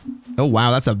slightly. Oh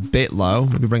wow, that's a bit low.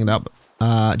 Maybe bring it up,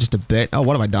 just a bit. Oh,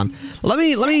 what have I done? Let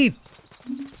me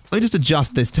just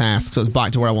adjust this task so it's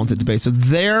back to where I want it to be. So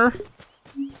there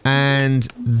and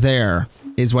there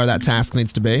is where that task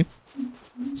needs to be.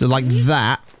 So like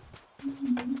that.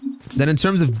 Then in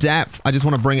terms of depth, I just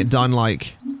want to bring it down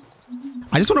like...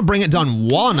 I just want to bring it down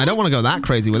 1. I don't want to go that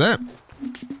crazy with it.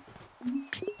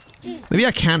 Maybe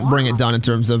I can't bring it down in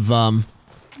terms of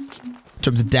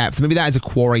depth. Maybe that is a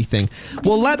quarry thing.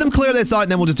 We'll let them clear this out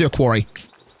and then we'll just do a quarry.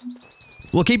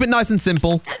 We'll keep it nice and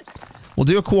simple. We'll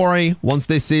do a quarry once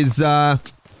this is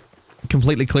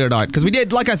completely cleared out. Because we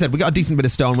did, like I said, we got a decent bit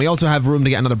of stone. We also have room to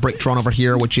get another Bricktron over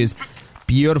here, which is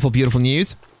beautiful, beautiful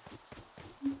news.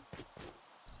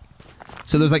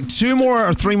 So there's like 2 more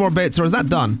or 3 more bits, or is that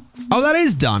done? Oh, that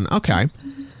is done. Okay.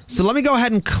 So let me go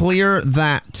ahead and clear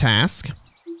that task.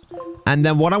 And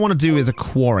then what I want to do is a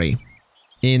quarry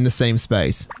in the same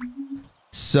space.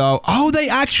 So, oh, they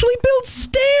actually built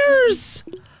stairs!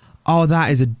 Oh,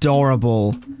 that is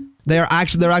adorable. They're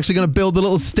actually going to build the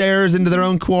little stairs into their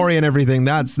own quarry and everything.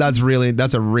 That's a really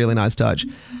nice touch.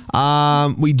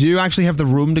 We do actually have the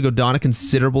room to go down a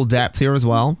considerable depth here as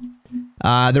well.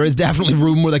 There is definitely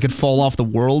room where they could fall off the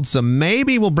world, so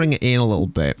maybe we'll bring it in a little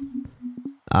bit.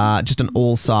 Just on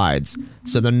all sides,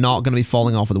 so they're not going to be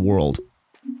falling off of the world.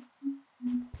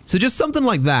 So just something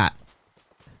like that.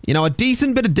 You know, a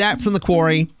decent bit of depth in the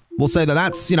quarry. We'll say that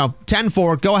that's, you know,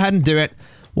 10-4, go ahead and do it.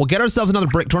 We'll get ourselves another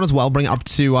Bricktron as well, bring it up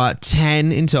to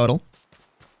 10 in total.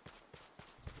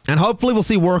 And hopefully we'll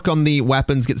see work on the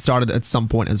weapons get started at some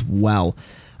point as well.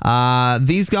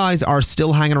 These guys are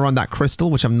still hanging around that crystal,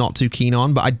 which I'm not too keen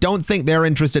on, but I don't think they're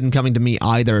interested in coming to me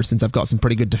either, since I've got some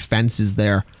pretty good defenses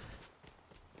there.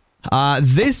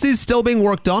 This is still being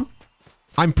worked on.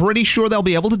 I'm pretty sure they'll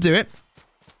be able to do it,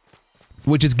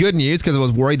 which is good news, because I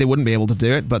was worried they wouldn't be able to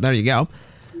do it, but there you go.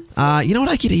 You know what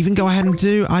I could even go ahead and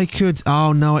do? I could...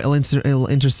 Oh, no, it'll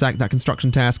intersect that construction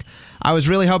task. I was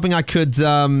really hoping I could,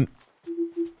 I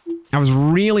was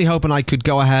really hoping I could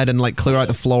go ahead and, like, clear out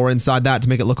the floor inside that to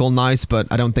make it look all nice, but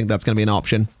I don't think that's going to be an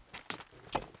option.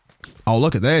 Oh,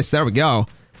 look at this. There we go.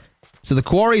 So the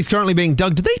quarry is currently being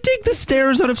dug. Did they dig the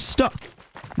stairs out of stuff?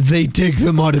 They dig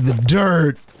them out of the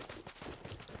dirt.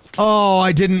 Oh,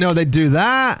 I didn't know they'd do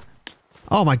that.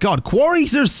 Oh my god,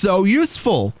 quarries are so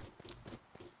useful.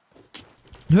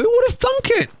 Who would have thunk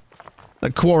it?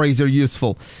 That quarries are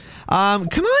useful.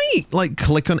 Can I, like,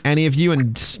 click on any of you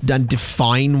and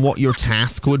define what your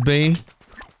task would be?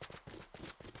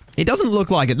 It doesn't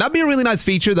look like it. That'd be a really nice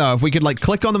feature, though, if we could, like,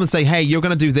 click on them and say, hey, you're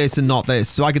gonna do this and not this.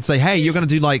 So I could say, hey, you're gonna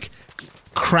do, like,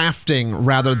 crafting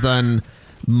rather than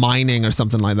mining or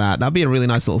something like that. That'd be a really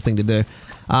nice little thing to do.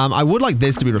 I would like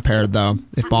this to be repaired, though,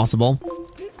 if possible.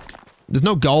 There's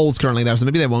no goals currently there, so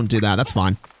maybe they won't do that. That's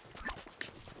fine.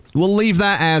 We'll leave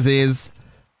that as is.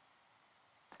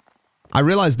 I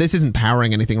realize this isn't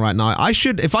powering anything right now. I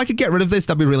should, if I could get rid of this,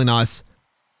 that'd be really nice.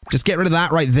 Just get rid of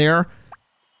that right there.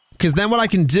 Because then what I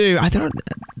can do,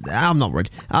 I'm not worried.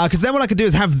 Because then what I could do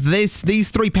is have these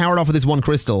 3 powered off of this one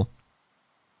crystal.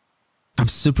 I'm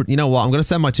super... You know what? I'm going to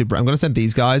send I'm going to send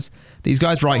these guys. These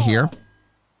guys right here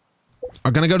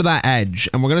are going to go to that edge.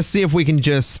 And we're going to see if we can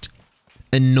just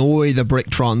annoy the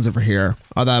Bricktrons over here.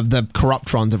 Or the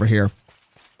Corruptrons over here.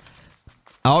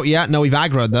 Oh, yeah. No, we've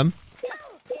aggroed them.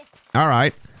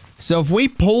 Alright. So if we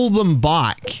pull them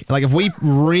back, like if we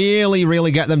really,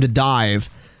 really get them to dive,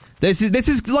 this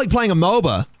is like playing a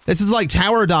MOBA. This is like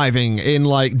tower diving in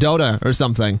like Dota or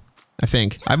something, I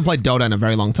think. I haven't played Dota in a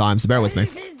very long time, so bear with me.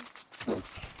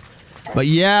 But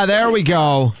yeah, there we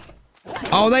go.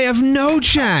 Oh, they have no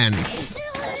chance.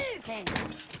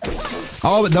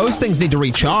 Oh, but those things need to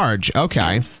recharge.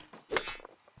 Okay.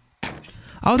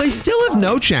 Oh, they still have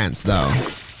no chance, though.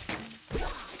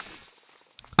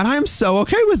 And I am so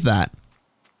okay with that.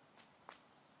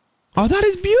 Oh, that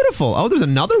is beautiful. Oh, there's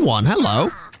another one. Hello.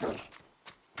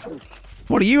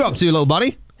 What are you up to, little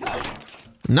buddy?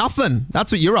 Nothing.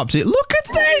 That's what you're up to. Look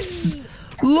at this!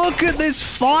 Look at this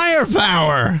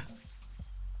firepower!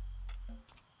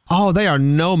 Oh, they are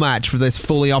no match for this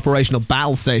fully operational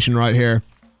battle station right here.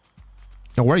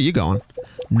 Oh, where are you going?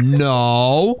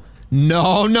 No.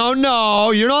 No, no,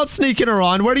 no. You're not sneaking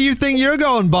around. Where do you think you're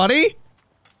going, buddy?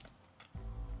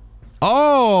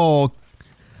 Oh.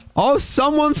 Oh,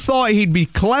 someone thought he'd be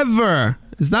clever.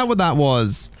 Is that what that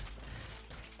was?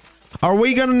 Are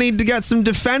we gonna need to get some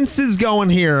defenses going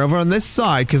here over on this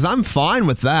side? Because I'm fine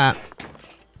with that.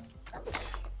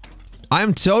 I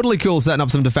am totally cool setting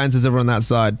up some defenses over on that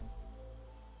side.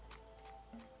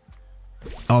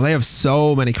 Oh, they have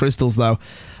so many crystals, though.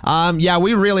 Yeah,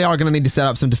 we really are gonna need to set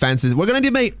up some defenses. We're gonna need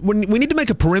to make... We need to make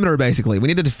a perimeter, basically. We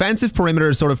need a defensive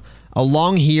perimeter sort of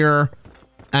along here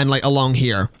and, like, along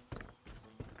here.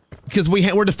 Because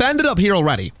we're defended up here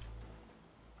already.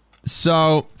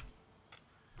 So...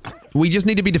 we just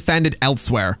need to be defended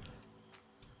elsewhere.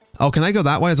 Oh, can they go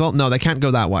that way as well? No, they can't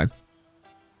go that way.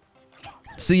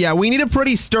 So yeah, we need a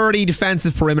pretty sturdy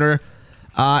defensive perimeter,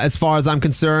 as far as I'm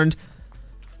concerned.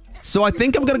 So I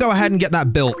think I'm gonna go ahead and get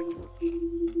that built.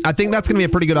 I think that's gonna be a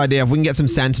pretty good idea if we can get some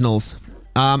sentinels.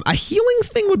 A healing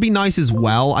thing would be nice as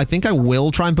well. I think I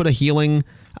will try and put a healing...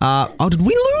 oh, did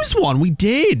we lose one? We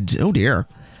did. Oh dear.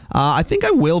 I think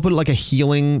I will put like a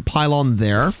healing pylon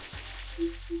there.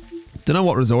 Don't know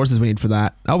what resources we need for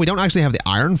that. Oh, we don't actually have the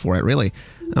iron for it, really.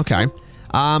 Okay.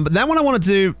 But then what I want to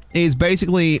do is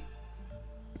basically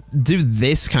do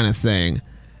this kind of thing,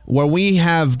 where we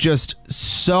have just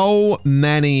so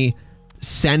many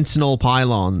sentinel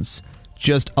pylons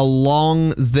just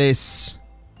along this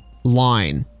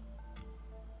line.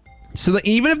 So that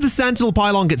even if the sentinel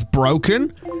pylon gets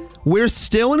broken, we're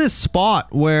still in a spot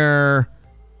where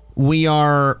we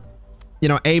are, you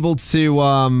know, able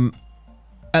to,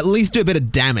 at least do a bit of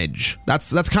damage.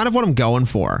 That's kind of what I'm going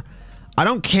for. I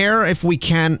don't care if we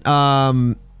can,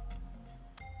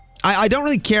 I don't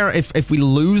really care if we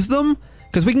lose them,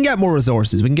 because we can get more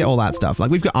resources. We can get all that stuff.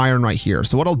 Like, we've got iron right here.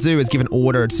 So what I'll do is give an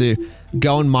order to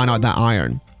go and mine out that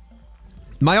iron.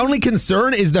 My only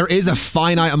concern is there is a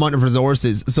finite amount of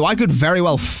resources. So I could very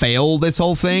well fail this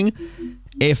whole thing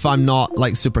if I'm not,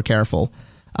 like, super careful.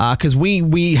 Because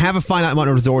we have a finite amount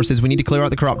of resources. We need to clear out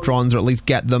the Corruptrons, or at least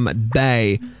get them at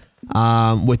bay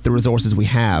with the resources we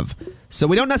have. So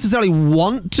we don't necessarily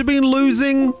want to be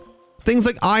losing things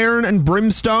like iron and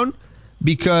brimstone,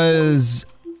 because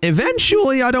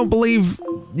eventually I don't believe,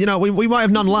 you know, we might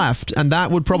have none left, and that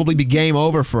would probably be game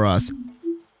over for us.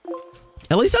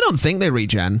 At least I don't think they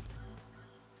regen.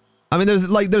 I mean,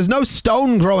 there's no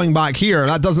stone growing back here.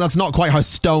 That's not quite how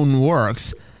stone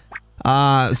works.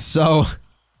 So...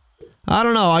 I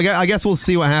don't know. I guess we'll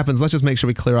see what happens. Let's just make sure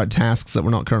we clear out tasks that we're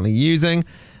not currently using.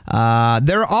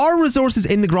 There are resources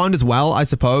in the ground as well, I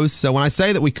suppose. So when I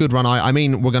say that we could run out, I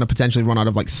mean we're going to potentially run out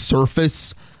of, like,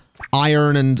 surface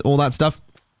iron and all that stuff.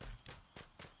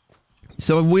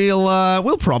 So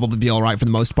we'll probably be all right for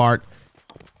the most part.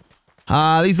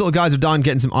 These little guys are done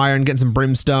getting some iron, getting some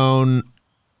brimstone.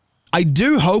 I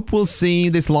do hope we'll see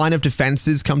this line of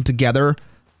defenses come together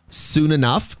soon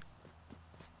enough.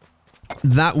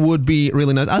 That would be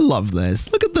really nice. I love this.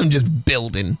 Look at them just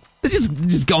building. They're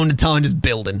just going to town, just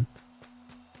building.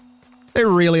 They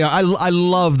really are. I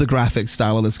love the graphic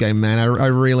style of this game, man. I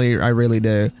really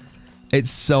do. It's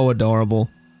so adorable.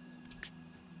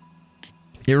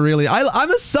 It really... I'm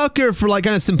a sucker for, like,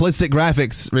 kind of simplistic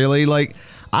graphics, really. Like,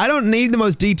 I don't need the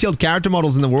most detailed character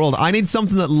models in the world. I need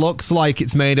something that looks like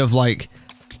it's made of, like,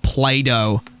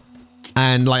 Play-Doh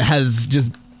and, like, has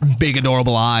just big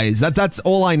adorable eyes. That's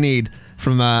all I need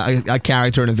from a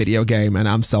character in a video game, and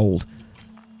I'm sold.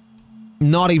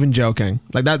 Not even joking.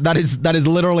 Like, that is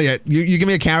literally it. You give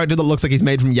me a character that looks like he's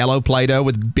made from yellow Play-Doh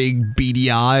with big beady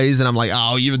eyes, and I'm like,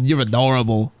 oh, you're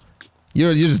adorable.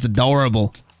 You're just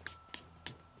adorable.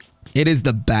 It is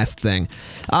the best thing.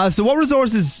 So what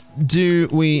resources do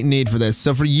we need for this?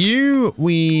 So for you,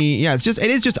 yeah, it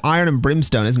is just iron and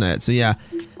brimstone, isn't it? So yeah,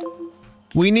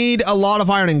 we need a lot of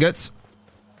iron ingots.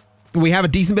 We have a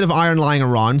decent bit of iron lying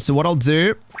around. So what I'll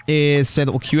do is say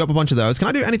that we'll queue up a bunch of those. Can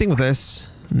I do anything with this?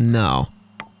 No.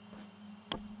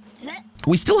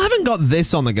 We still haven't got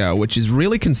this on the go, which is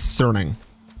really concerning.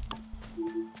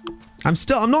 I'm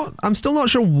still not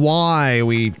sure why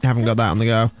we haven't got that on the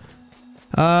go.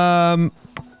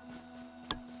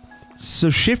 So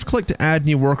shift click to add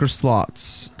new worker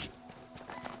slots.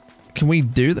 Can we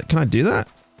do that? Can I do that?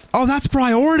 Oh, that's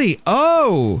priority.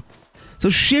 Oh, so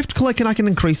shift click and I can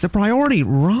increase the priority.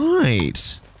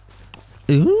 Right.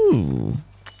 Ooh.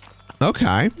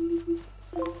 Okay.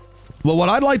 Well, what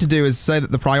I'd like to do is say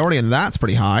that the priority on that's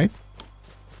pretty high.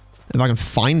 If I can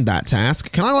find that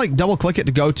task. Can I like double click it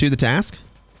to go to the task?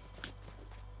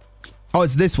 Oh,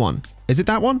 it's this one. Is it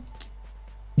that one?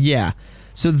 Yeah.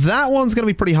 So that one's going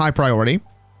to be pretty high priority.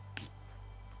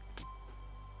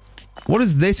 What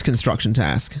is this construction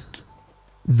task?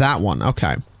 That one.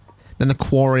 Okay. Then the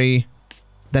quarry.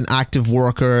 Then active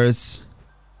workers.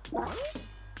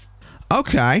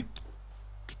 Okay.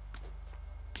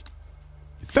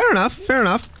 Fair enough. Fair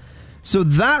enough. So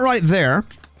that right there,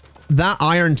 that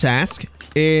iron task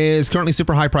is currently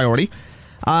super high priority.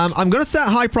 I'm going to set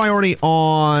high priority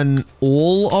on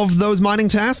all of those mining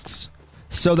tasks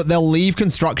so that they'll leave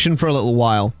construction for a little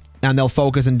while and they'll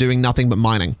focus on doing nothing but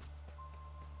mining.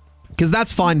 Because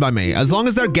that's fine by me. As long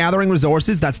as they're gathering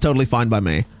resources, that's totally fine by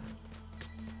me.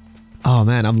 Oh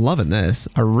man, I'm loving this.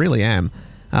 I really am.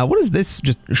 What is this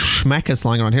just schmecka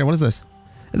lying around here? What is this?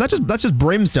 Is that that's just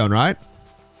brimstone, right?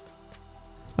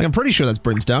 Like, I'm pretty sure that's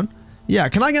brimstone. Yeah,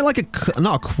 can I get like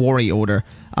not a quarry order.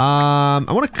 I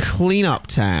want a cleanup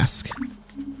task.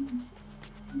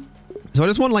 So I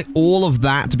just want like all of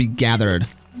that to be gathered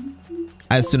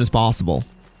as soon as possible.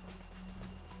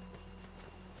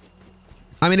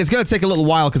 I mean, it's going to take a little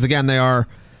while because again, they are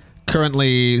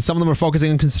currently, some of them are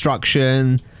focusing on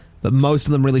construction, but most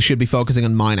of them really should be focusing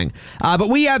on mining. But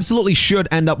we absolutely should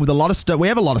end up with a lot of stone. We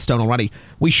have a lot of stone already.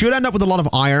 We should end up with a lot of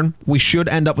iron. We should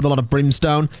end up with a lot of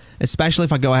brimstone, especially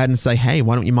if I go ahead and say, hey,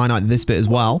 why don't you mine out this bit as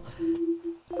well?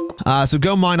 So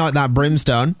go mine out that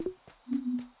brimstone.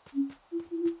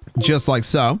 Just like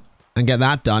so. And get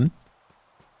that done.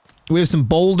 We have some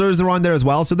boulders around there as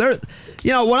well. So there,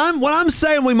 you know, what I'm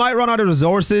saying we might run out of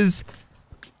resources.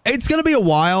 It's going to be a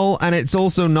while, and it's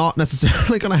also not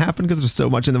necessarily going to happen because there's so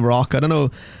much in the rock. I don't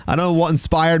know what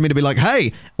inspired me to be like,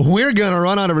 hey, we're going to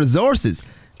run out of resources.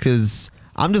 Because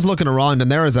I'm just looking around,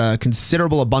 and there is a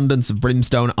considerable abundance of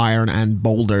brimstone, iron, and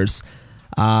boulders.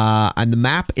 And the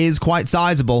map is quite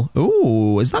sizable.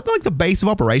 Ooh, is that like the base of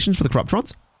operations for the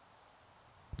Corruptrons?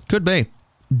 Could be.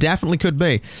 Definitely could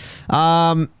be.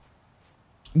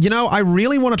 You know, I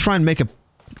really want to try and make a...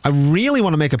 I really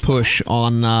want to make a push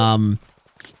on...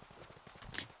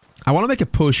 I want to make a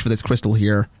push for this crystal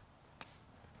here.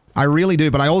 I really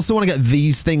do, but I also want to get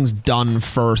these things done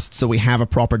first so we have a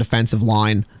proper defensive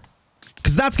line.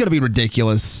 Because that's going to be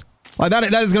ridiculous. Like, that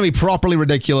is going to be properly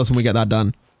ridiculous when we get that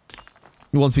done.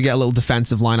 Once we get a little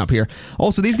defensive line up here.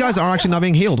 Also, these guys are actually not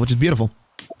being healed, which is beautiful.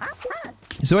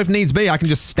 So if needs be, I can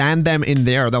just stand them in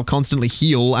there. They'll constantly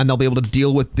heal, and they'll be able to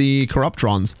deal with the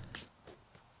Corruptrons.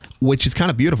 Which is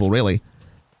kind of beautiful, really.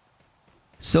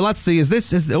 So let's see,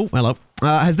 oh, hello.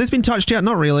 Has this been touched yet?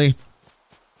 Not really.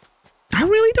 I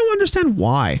really don't understand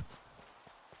why.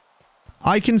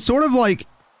 I can sort of like...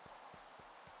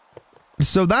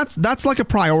 So that's like a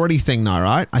priority thing now,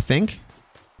 right? I think.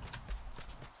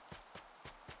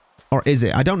 Or is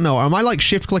it? I don't know. Am I like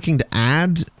shift clicking to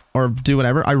add or do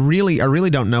whatever? I really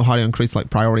don't know how to increase like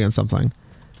priority on something.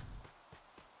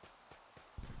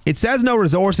 It says no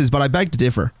resources, but I beg to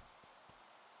differ.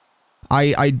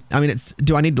 I mean,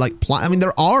 do I need like, I mean,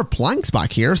 there are planks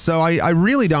back here, so I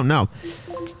really don't know.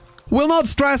 We'll not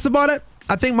stress about it.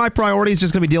 I think my priority is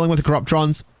just going to be dealing with the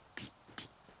Corruptrons.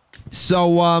 So,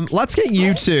 let's get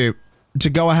you two to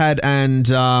go ahead and,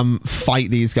 fight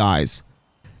these guys.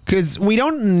 Because we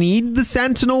don't need the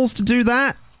Sentinels to do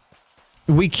that.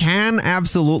 We can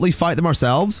absolutely fight them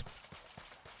ourselves.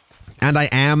 And I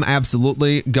am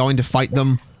absolutely going to fight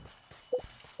them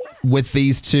with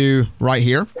these two right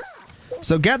here.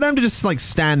 So get them to just like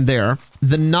stand there.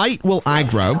 The knight will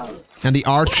aggro and the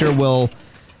archer will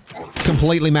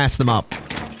completely mess them up.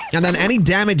 And then any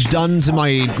damage done to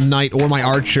my knight or my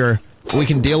archer we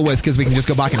can deal with because we can just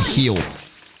go back and heal.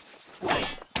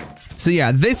 So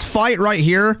yeah, this fight right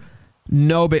here,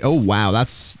 no big... Oh wow,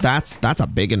 that's a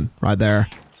big one right there.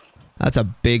 That's a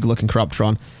big looking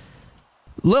Corruptron.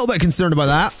 A little bit concerned about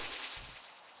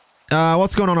that.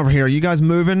 What's going on over here? You guys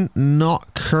moving?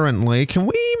 Not currently. Can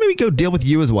we maybe go deal with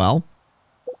you as well?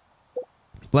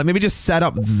 Like, maybe just set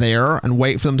up there and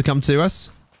wait for them to come to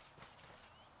us?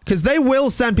 Because they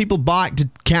will send people back to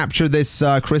capture this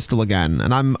crystal again,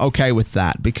 and I'm okay with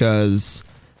that because,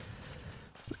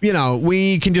 you know,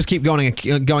 we can just keep going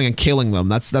and killing them.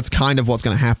 That's kind of what's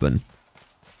going to happen.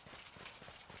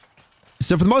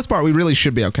 So for the most part, we really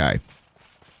should be okay.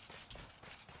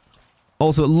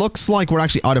 Also, it looks like we're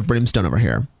actually out of brimstone over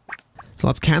here. So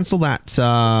let's cancel that.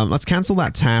 Let's cancel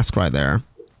that task right there.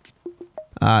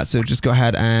 So just go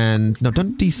ahead and no,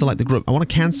 don't deselect the group. I want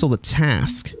to cancel the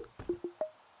task.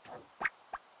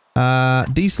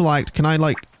 Deselect. Can I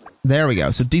like? There we go.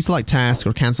 So deselect task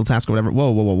or cancel task or whatever. Whoa,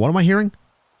 whoa, whoa! What am I hearing?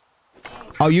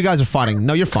 Oh, you guys are fighting.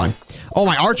 No, you're fine. Oh,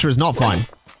 my archer is not fine.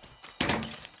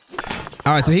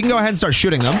 All right, so he can go ahead and start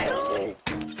shooting them.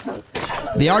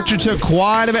 The archer took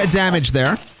quite a bit of damage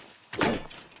there.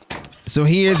 So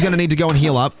he is going to need to go and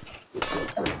heal up.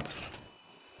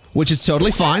 Which is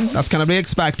totally fine. That's kind of to be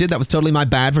expected. That was totally my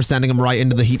bad for sending him right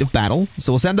into the heat of battle.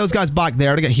 So we'll send those guys back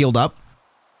there to get healed up.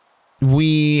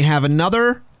 We have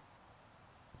another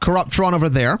Corruptron over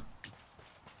there.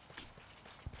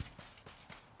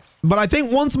 But I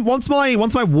think once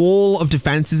my wall of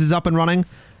defenses is up and running,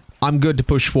 I'm good to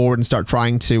push forward and start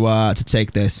trying to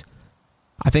take this.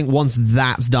 I think once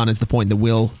that's done is the point that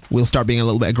we'll start being a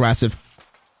little bit aggressive.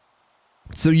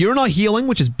 So you're not healing,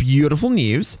 which is beautiful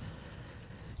news.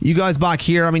 You guys back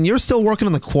here, I mean, you're still working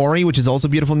on the quarry, which is also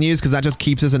beautiful news because that just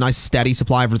keeps us a nice steady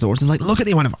supply of resources. Like, look at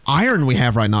the amount of iron we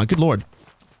have right now. Good lord.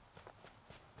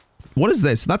 What is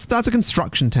this? That's a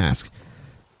construction task.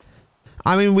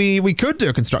 I mean, we could do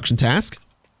a construction task.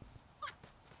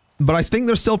 But I think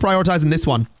they're still prioritizing this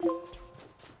one.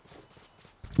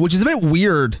 Which is a bit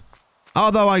weird.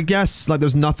 Although, I guess, like,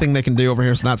 there's nothing they can do over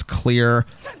here, so that's clear.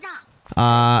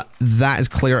 That is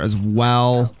clear as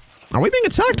well. Are we being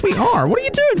attacked? We are. What are you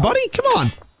doing, buddy? Come on.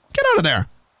 Get out of there.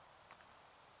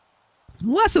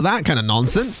 Less of that kind of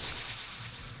nonsense.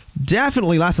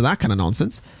 Definitely less of that kind of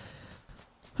nonsense.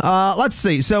 Let's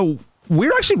see. So,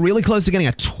 we're actually really close to getting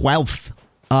a 12th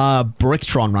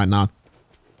Bricktron right now.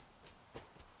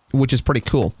 Which is pretty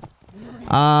cool.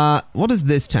 What is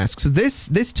this task? So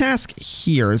this task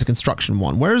here is a construction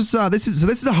one. Where's this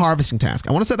is a harvesting task.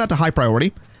 I want to set that to high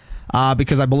priority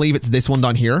because I believe it's this one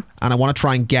down here, and I want to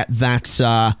try and get that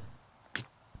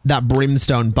that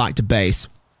brimstone back to base.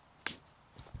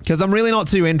 Because I'm really not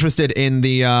too interested in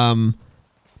the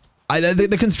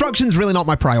construction's really not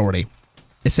my priority.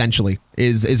 Essentially,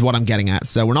 is what I'm getting at.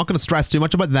 So we're not going to stress too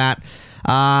much about that.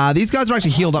 These guys are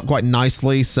actually healed up quite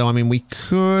nicely, so I mean we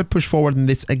could push forward in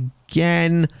this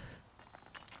again.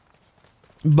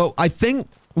 But I think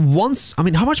once, I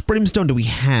mean, how much brimstone do we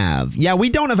have? Yeah, we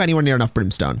don't have anywhere near enough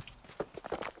brimstone.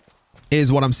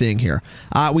 Is what I'm seeing here.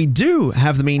 We do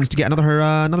have the means to get another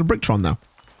Bricktron though.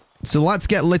 So let's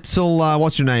get little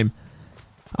what's your name?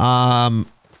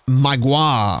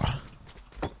 Maguire,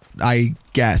 I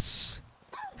guess.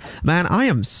 Man, I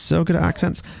am so good at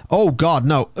accents. Oh god,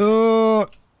 no.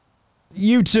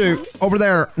 You two over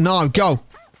there. No, go.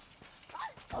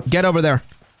 Get over there.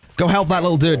 Go help that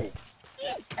little dude.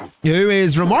 Who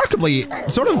is remarkably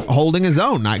sort of holding his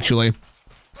own, actually.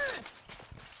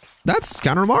 That's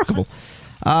kind of remarkable.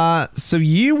 So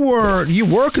you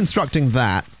were constructing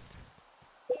that.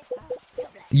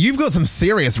 You've got some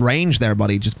serious range there,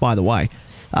 buddy, just by the way.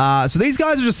 So these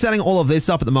guys are just setting all of this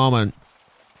up at the moment.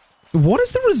 What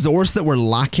is the resource that we're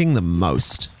lacking the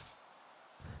most?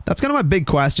 That's kind of my big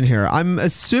question here. I'm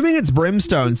assuming it's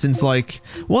brimstone since like,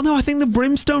 well, no, I think the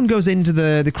brimstone goes into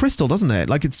the crystal, doesn't it?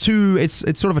 Like it's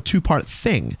sort of a two-part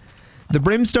thing. The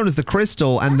brimstone is the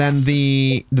crystal and then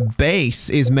the base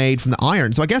is made from the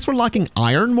iron. So I guess we're lacking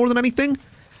iron more than anything.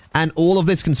 And all of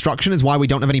this construction is why we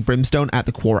don't have any brimstone at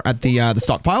the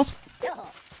stockpiles.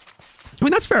 I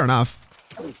mean, that's fair enough.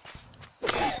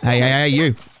 Hey,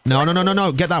 you. No.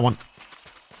 Get that one.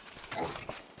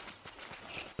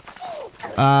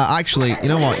 Actually, you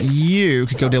know what? You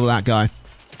could go deal with that guy.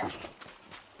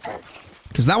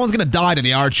 Because that one's going to die to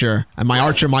the archer. And my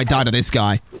archer might die to this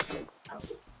guy.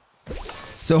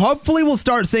 So hopefully we'll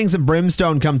start seeing some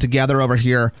brimstone come together over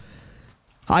here.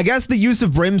 I guess the use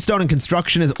of brimstone in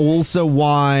construction is also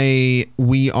why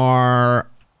we are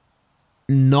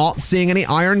not seeing any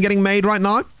iron getting made right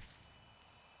now.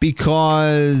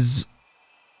 Because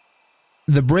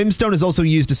the brimstone is also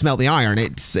used to smelt the iron.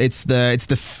 It's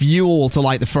the fuel to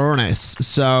light the furnace.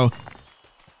 So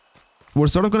we're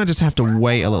sort of going to just have to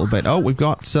wait a little bit. Oh, we've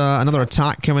got another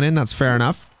attack coming in. That's fair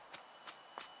enough.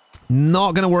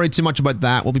 Not going to worry too much about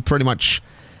that. We'll be pretty much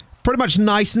pretty much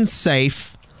nice and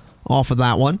safe off of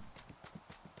that one.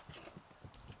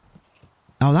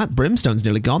 Oh, that brimstone's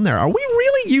nearly gone there. Are we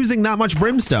really using that much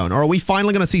brimstone? Or are we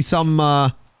finally going to see some,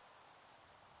 Are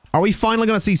we finally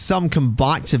going to see some come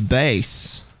back to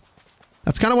base?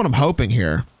 That's kind of what I'm hoping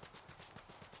here.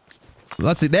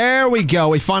 Let's see. There we go.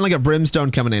 We finally got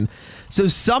brimstone coming in. So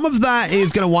some of that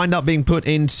is going to wind up being put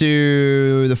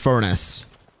into the furnace.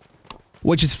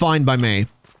 Which is fine by me.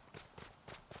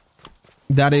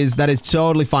 That is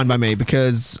totally fine by me,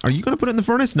 because... Are you going to put it in the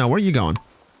furnace? No, where are you going?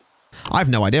 I have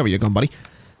no idea where you're going, buddy.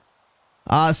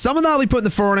 Some of that will be put in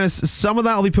the furnace. Some of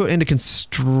that will be put into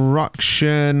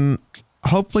construction.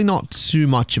 Hopefully not too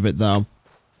much of it, though.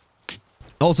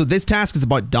 Also, this task is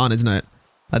about done, isn't it?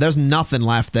 There's nothing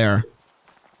left there.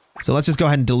 So let's just go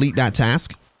ahead and delete that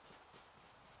task.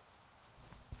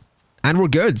 And we're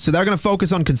good. So they're going to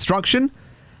focus on construction.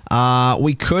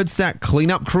 We could set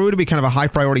cleanup crew to be kind of a high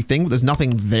priority thing, but there's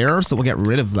nothing there, so we'll get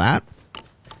rid of that.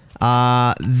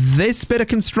 This bit of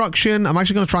construction, I'm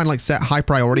actually going to try and like set high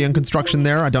priority on construction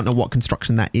there. I don't know what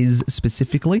construction that is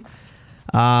specifically.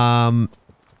 But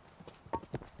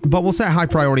we'll set high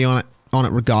priority on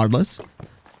it regardless.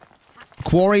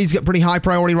 Quarry's got pretty high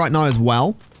priority right now as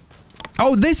well.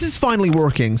 Oh, this is finally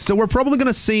working. So we're probably going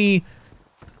to see,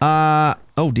 oh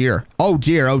dear. Oh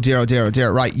dear, oh dear, oh dear, oh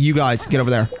dear. Right, you guys, get over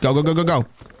there. Go, go, go, go, go.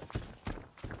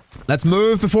 Let's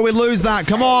move before we lose that.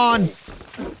 Come on.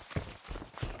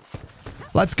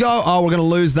 Let's go. Oh, we're going to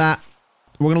lose that.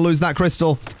 We're going to lose that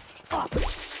crystal.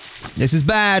 This is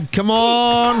bad. Come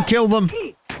on, kill them.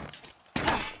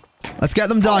 Let's get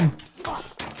them done.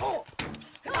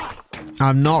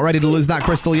 I'm not ready to lose that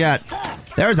crystal yet.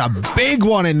 There's a big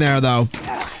one in there, though.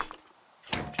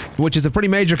 Which is a pretty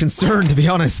major concern, to be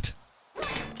honest.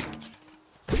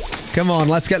 Come on,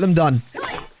 let's get them done.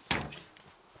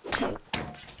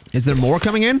 Is there more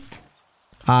coming in?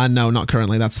 No, not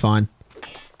currently. That's fine.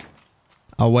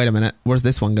 Oh, wait a minute. Where's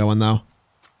this one going, though?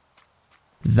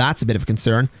 That's a bit of a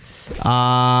concern.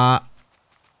 Oh,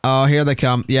 here they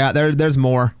come. Yeah, there's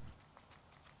more.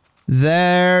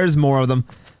 There's more of them.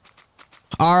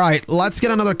 Alright, let's get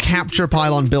another capture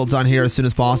pylon built down here as soon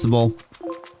as possible.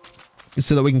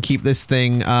 So that we can keep this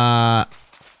thing, I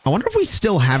wonder if we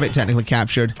still have it technically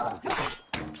captured.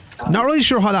 Not really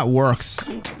sure how that works.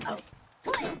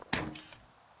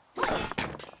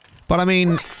 But I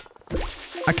mean,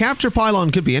 a capture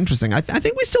pylon could be interesting. I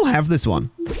think we still have this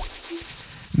one.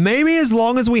 Maybe as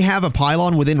long as we have a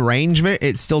pylon within range of it,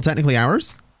 it's still technically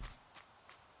ours.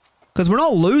 Because we're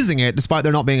not losing it despite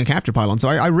there not being a capture pylon, so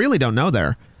I really don't know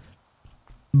there.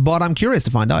 But I'm curious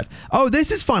to find out. Oh,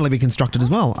 this is finally being constructed as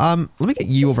well. Let me get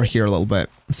you over here a little bit,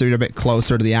 so you're a bit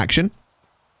closer to the action.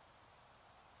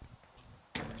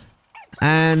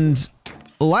 And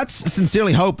let's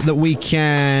sincerely hope that we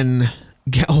can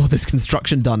get all of this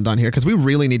construction done down here, because we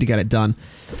really need to get it done.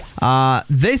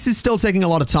 This is still taking a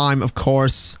lot of time, of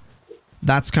course.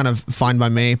 That's kind of fine by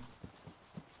me.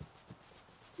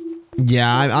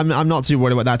 Yeah, I'm not too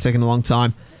worried about that taking a long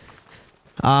time.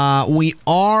 We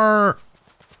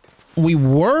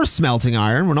were smelting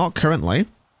iron. We're not currently.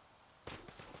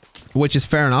 Which is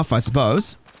fair enough, I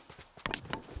suppose.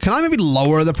 Can I maybe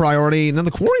lower the priority? No,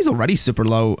 the quarry's already super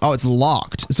low. Oh, it's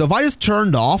locked. So if I just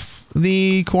turned off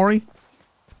the quarry,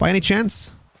 by any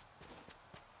chance?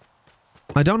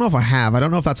 I don't know if I have. I don't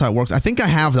know if that's how it works. I think I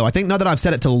have, though. I think now that I've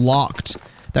set it to locked,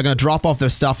 they're going to drop off their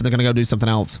stuff and they're going to go do something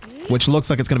else. Which looks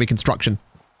like it's going to be construction.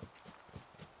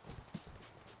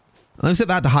 Let me set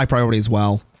that to high priority as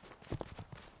well.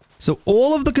 So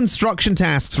all of the construction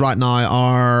tasks right now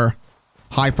are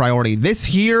high priority. This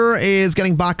here is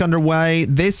getting back underway.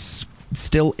 This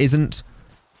still isn't.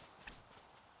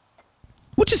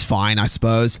 Which is fine, I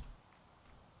suppose.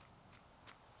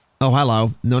 Oh,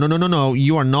 hello. No, no, no, no, no.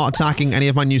 You are not attacking any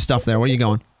of my new stuff there. Where are you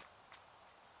going?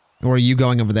 Or are you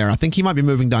going over there? I think he might be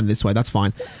moving down this way. That's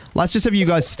fine. Let's just have you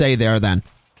guys stay there then.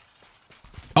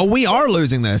 Oh, we are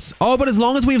losing this. Oh, but as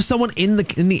long as we have someone in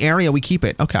the area, we keep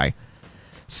it. Okay.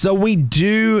 So we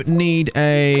do need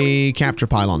a capture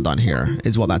pylon done here,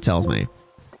 is what that tells me.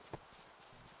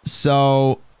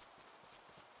 So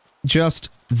just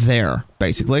there,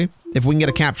 basically. If we can get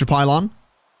a capture pylon,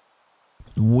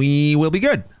 we will be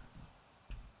good.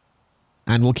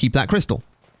 And we'll keep that crystal.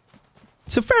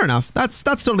 So fair enough. That's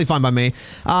totally fine by me.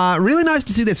 Really nice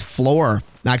to see this floor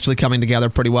actually coming together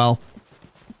pretty well.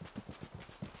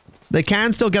 They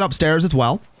can still get upstairs as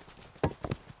well.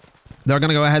 They're going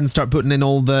to go ahead and start putting in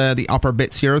all the upper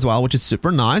bits here as well, which is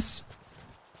super nice.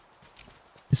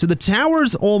 So the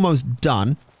tower's almost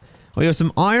done. We have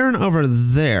some iron over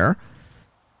there.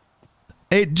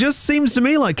 It just seems to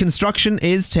me like construction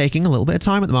is taking a little bit of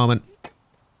time at the moment.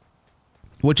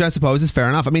 which I suppose is fair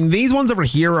enough. I mean, these ones over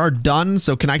here are done,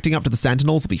 so connecting up to the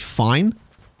sentinels will be fine.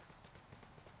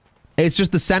 It's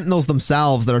just the sentinels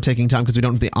themselves that are taking time because we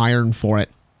don't have the iron for it.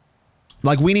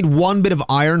 Like, we need one bit of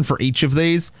iron for each of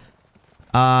these.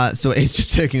 So it's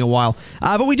just taking a while.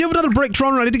 But we do have another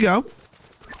Bricktron ready to go.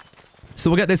 So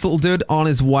we'll get this little dude on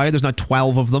his way. There's now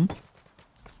 12 of them.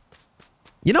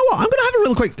 You know what? I'm gonna have a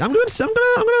real quick. I'm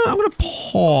gonna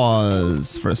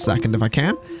pause for a second if I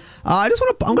can. I'm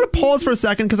gonna pause for a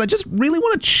second because I just really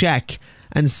want to check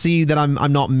and see that I'm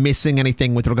not missing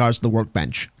anything with regards to the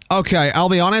workbench. Okay, I'll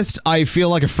be honest. I feel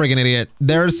like a friggin' idiot.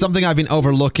 There's something I've been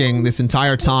overlooking this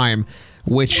entire time,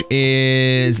 which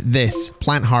is this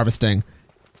plant harvesting.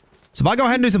 So if I go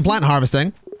ahead and do some plant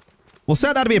harvesting, we'll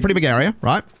set that to be a pretty big area,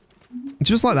 right?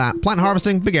 Just like that. Plant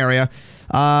harvesting, big area.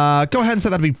 Go ahead and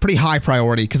set that to be pretty high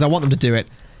priority because I want them to do it.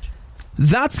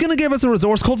 That's going to give us a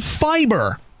resource called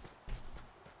fiber.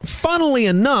 Funnily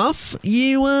enough,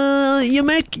 you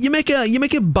make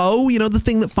a bow, you know, the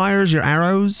thing that fires your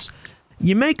arrows.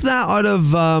 You make that out of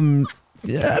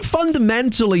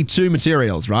fundamentally two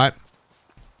materials, right?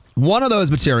 One of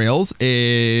those materials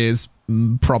is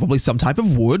probably some type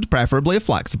of wood, preferably a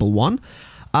flexible one.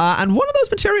 And one of those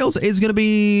materials is going to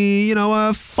be, you know,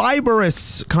 a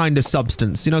fibrous kind of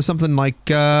substance. You know, something like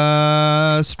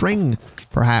string,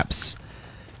 perhaps.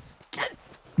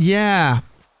 Yeah.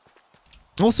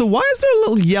 Also, why is there a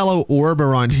little yellow orb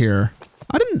around here?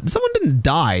 Someone didn't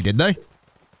die, did they?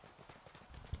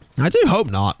 I do hope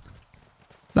not.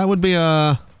 That would be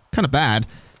kind of bad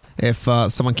if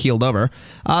someone keeled over.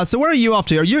 So where are you off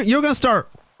to? You're going to start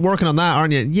working on that,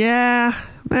 aren't you? Yeah,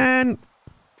 man.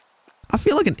 I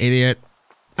feel like an idiot.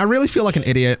 I really feel like an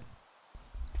idiot.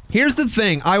 Here's the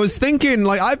thing. I was thinking,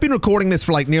 like, I've been recording this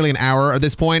for like nearly an hour at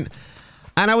this point,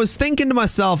 and I was thinking to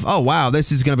myself, oh wow,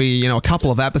 this is going to be, you know, a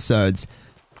couple of episodes.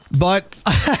 But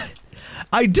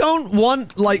I don't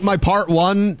want, like, my part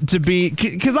one to be,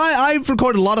 because I've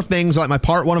recorded a lot of things, like my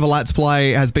part one of a Let's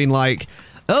Play has been like,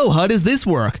 oh, how does this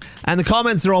work? And the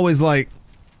comments are always like,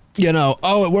 you know,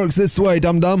 oh, it works this way,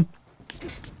 dum-dum.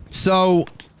 So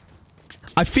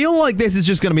I feel like this is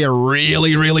just going to be a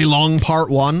really, really long part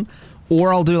one,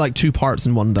 or I'll do like 2 parts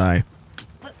in one day.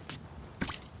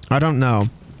 I don't know.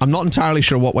 I'm not entirely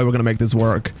sure what way we're going to make this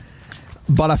work,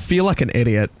 but I feel like an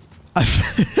idiot.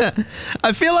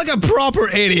 I feel like a proper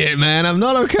idiot, man. I'm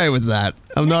not okay with that.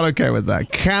 I'm not okay with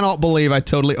that. Cannot believe I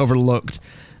totally overlooked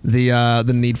the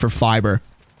need for fiber.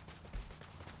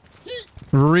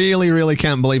 Really, really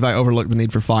can't believe I overlooked the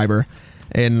need for fiber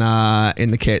in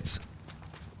the kits.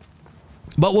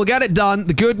 But we'll get it done.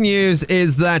 The good news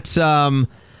is that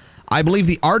I believe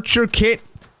the archer kit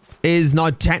is now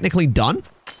technically done.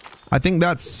 I think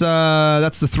that's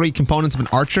the 3 components of an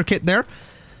archer kit there.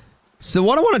 So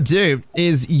what I want to do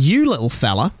is, you little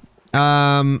fella,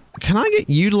 can I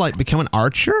get you to like become an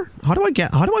archer? How do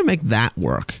I make that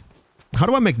work? How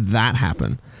do I make that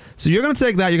happen? So you're going to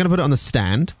take that, you're going to put it on the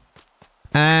stand.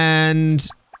 And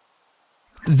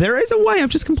there is a way, I've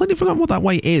just completely forgotten what that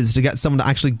way is to get someone to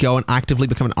actually go and actively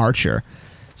become an archer.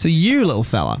 So you little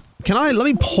fella, let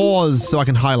me pause so I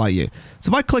can highlight you.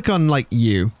 So if I click on like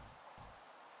you,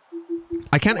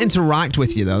 I can't interact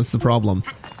with you though, that's the problem.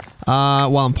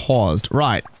 While I'm paused.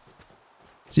 Right.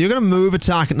 So you're gonna move,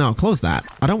 attack, no, close that.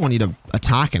 I don't want you to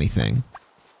attack anything.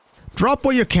 Drop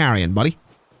what you're carrying, buddy.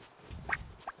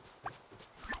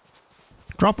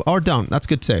 Drop, or don't, that's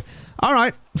good too.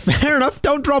 Alright, fair enough,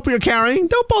 don't drop what you're carrying.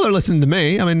 Don't bother listening to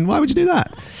me. I mean, why would you do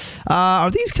that? Are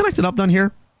these connected up down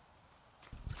here?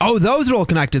 Oh, those are all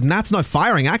connected, and that's now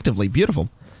firing actively. Beautiful.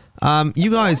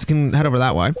 You guys can head over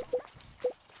that way.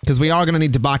 Because we are gonna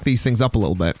need to back these things up a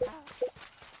little bit.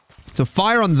 So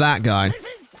fire on that guy.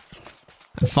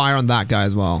 And fire on that guy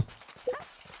as well.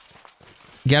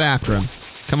 Get after him.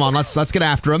 Come on, let's get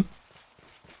after him.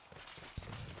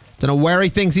 Don't know where he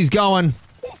thinks he's going.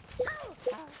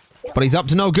 But he's up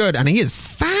to no good. And he is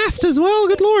fast as well,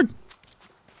 good lord.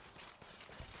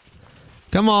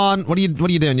 Come on, what are you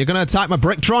doing? You're gonna attack my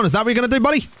Bricktron? Is that what you're gonna do,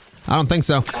 buddy? I don't think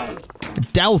so.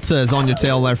 Delta is on your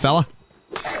tail there, fella.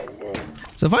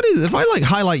 So if I like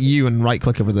highlight you and right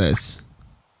click over this.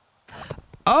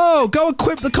 Oh, go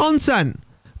equip the content.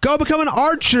 Go become an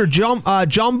archer,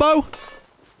 Jumbo.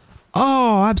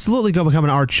 Oh, absolutely go become an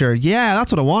archer. Yeah,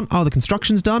 that's what I want. Oh, the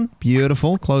construction's done.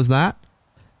 Beautiful. Close that.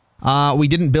 We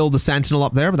didn't build the sentinel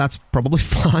up there, but that's probably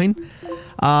fine.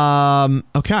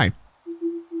 Okay.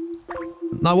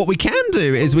 Now, what we can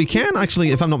do is we can actually,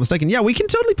 if I'm not mistaken, yeah, we can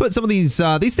totally put some of these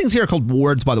things here are called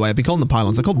wards, by the way. I've been calling them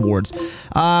pylons. They're called wards.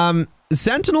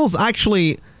 Sentinels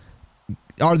actually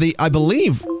are I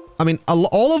believe, I mean,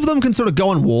 all of them can sort of go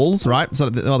on walls, right? So,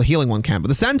 well, the healing one can, but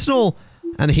the sentinel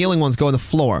and the healing ones go on the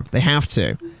floor. They have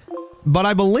to. But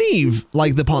I believe,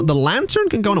 like, the lantern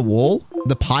can go on a wall.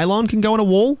 The pylon can go on a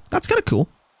wall. That's kind of cool.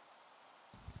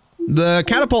 The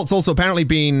catapult's also apparently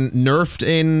been nerfed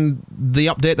in the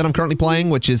update that I'm currently playing,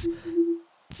 which is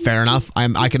fair enough.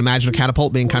 I can imagine a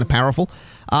catapult being kind of powerful.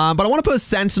 But I want to put a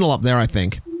sentinel up there, I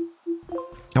think.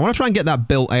 I want to try and get that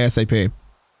built ASAP.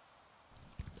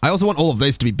 I also want all of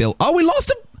this to be built. Oh, we lost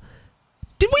a...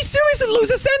 Did we seriously lose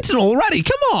a sentinel already?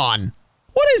 Come on.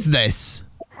 What is this?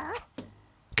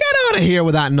 Get out of here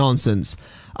with that nonsense.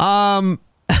 I'm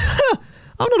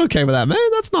not okay with that, man.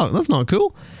 That's not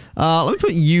cool. Let me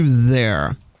put you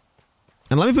there.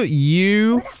 And let me put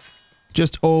you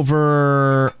just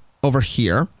over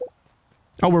here.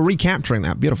 Oh, we're recapturing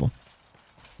that. Beautiful.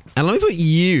 And let me put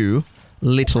you,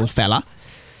 little fella,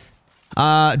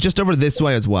 just over this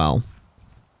way as well.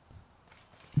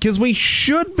 Because we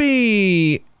should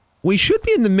be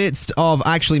in the midst of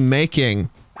actually making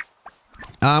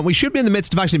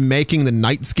the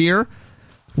Knight's gear.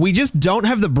 We just don't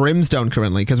have the brimstone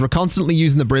currently because we're constantly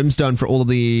using the brimstone for all of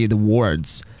the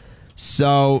wards.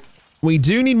 So we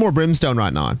do need more brimstone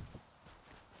right now.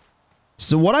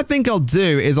 So what I think I'll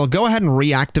do is I'll go ahead and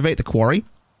reactivate the quarry.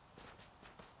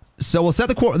 So we'll set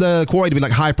the quarry to be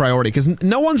like high priority because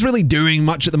no one's really doing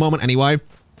much at the moment anyway.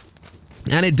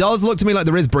 And it does look to me like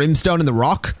there is brimstone in the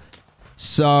rock.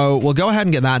 So we'll go ahead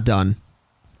and get that done.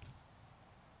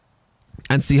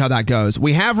 And see how that goes.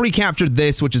 We have recaptured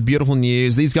this, which is beautiful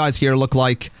news. These guys here look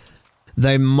like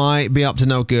they might be up to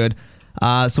no good.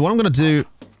 So what I'm going to do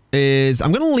is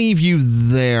I'm going to leave you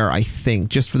there, I think,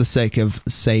 just for the sake of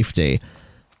safety.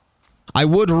 I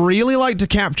would really like to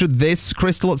capture this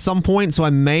crystal at some point, so I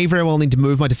may very well need to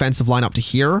move my defensive line up to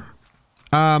here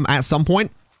at some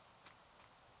point.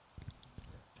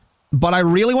 But I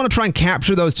really want to try and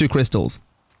capture those two crystals.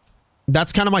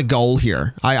 That's kind of my goal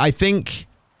here. I think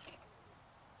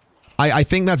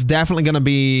that's definitely going to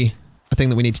be a thing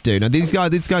that we need to do. Now,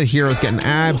 this guy here is getting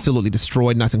absolutely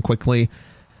destroyed nice and quickly.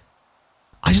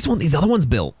 I just want these other ones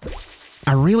built.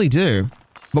 I really do.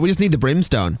 But we just need the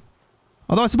brimstone.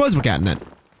 Although I suppose we're getting it.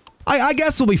 I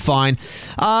guess we'll be fine.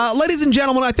 Ladies and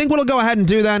gentlemen, I think what I'll go ahead and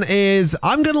do then is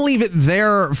I'm going to leave it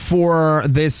there for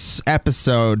this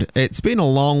episode. It's been a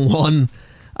long one.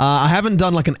 I haven't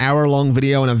done like an hour-long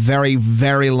video in a very,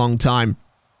 very long time.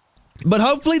 But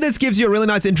hopefully this gives you a really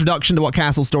nice introduction to what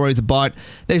Castle Story is about.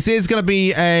 This is going to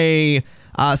be a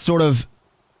sort of...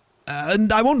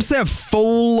 I won't say a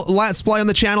full Let's Play on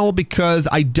the channel because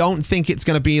I don't think it's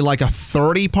going to be like a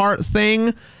 30-part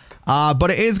thing.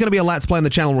 But it is going to be a Let's Play on the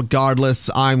channel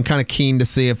regardless. I'm kind of keen to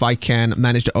see if I can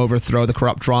manage to overthrow the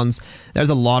Corruptrons.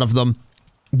 There's a lot of them.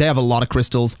 They have a lot of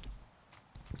crystals.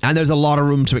 And there's a lot of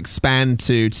room to expand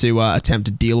to attempt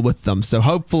to deal with them. So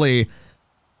hopefully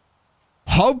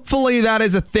that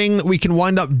is a thing that we can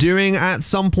wind up doing at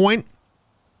some point.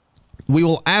 We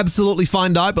will absolutely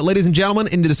find out, but ladies and gentlemen,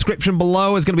 in the description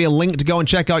below is going to be a link to go and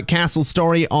check out Castle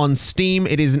Story on Steam.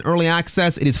 It is in early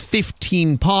access. It is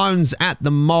 £15 at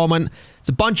the moment. It's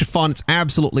a bunch of fun. It's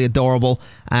absolutely adorable,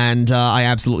 and I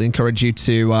absolutely encourage you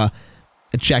to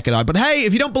check it out. But hey,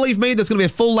 if you don't believe me, there's going to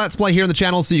be a full Let's Play here on the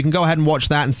channel, so you can go ahead and watch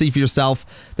that and see for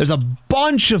yourself. There's a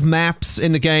bunch of maps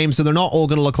in the game, so they're not all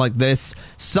going to look like this.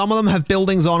 Some of them have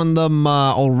buildings on them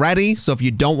already, so if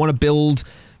you don't want to build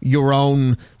your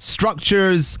own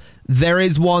structures, there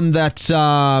is one that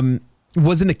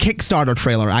was in the Kickstarter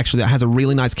trailer, actually, that has a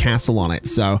really nice castle on it.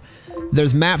 So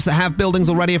there's maps that have buildings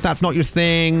already if that's not your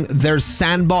thing. There's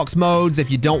sandbox modes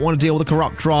if you don't want to deal with the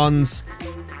Corruptrons.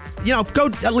 You know, go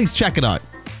at least check it out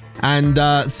and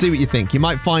see what you think. You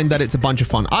might find that it's a bunch of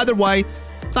fun. Either way,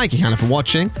 thank you, Hannah, for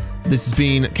watching. This has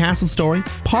been Castle Story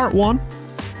Part 1.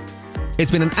 It's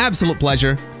been an absolute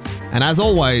pleasure. And as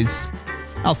always,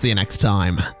 I'll see you next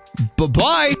time.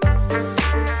 Bye-bye!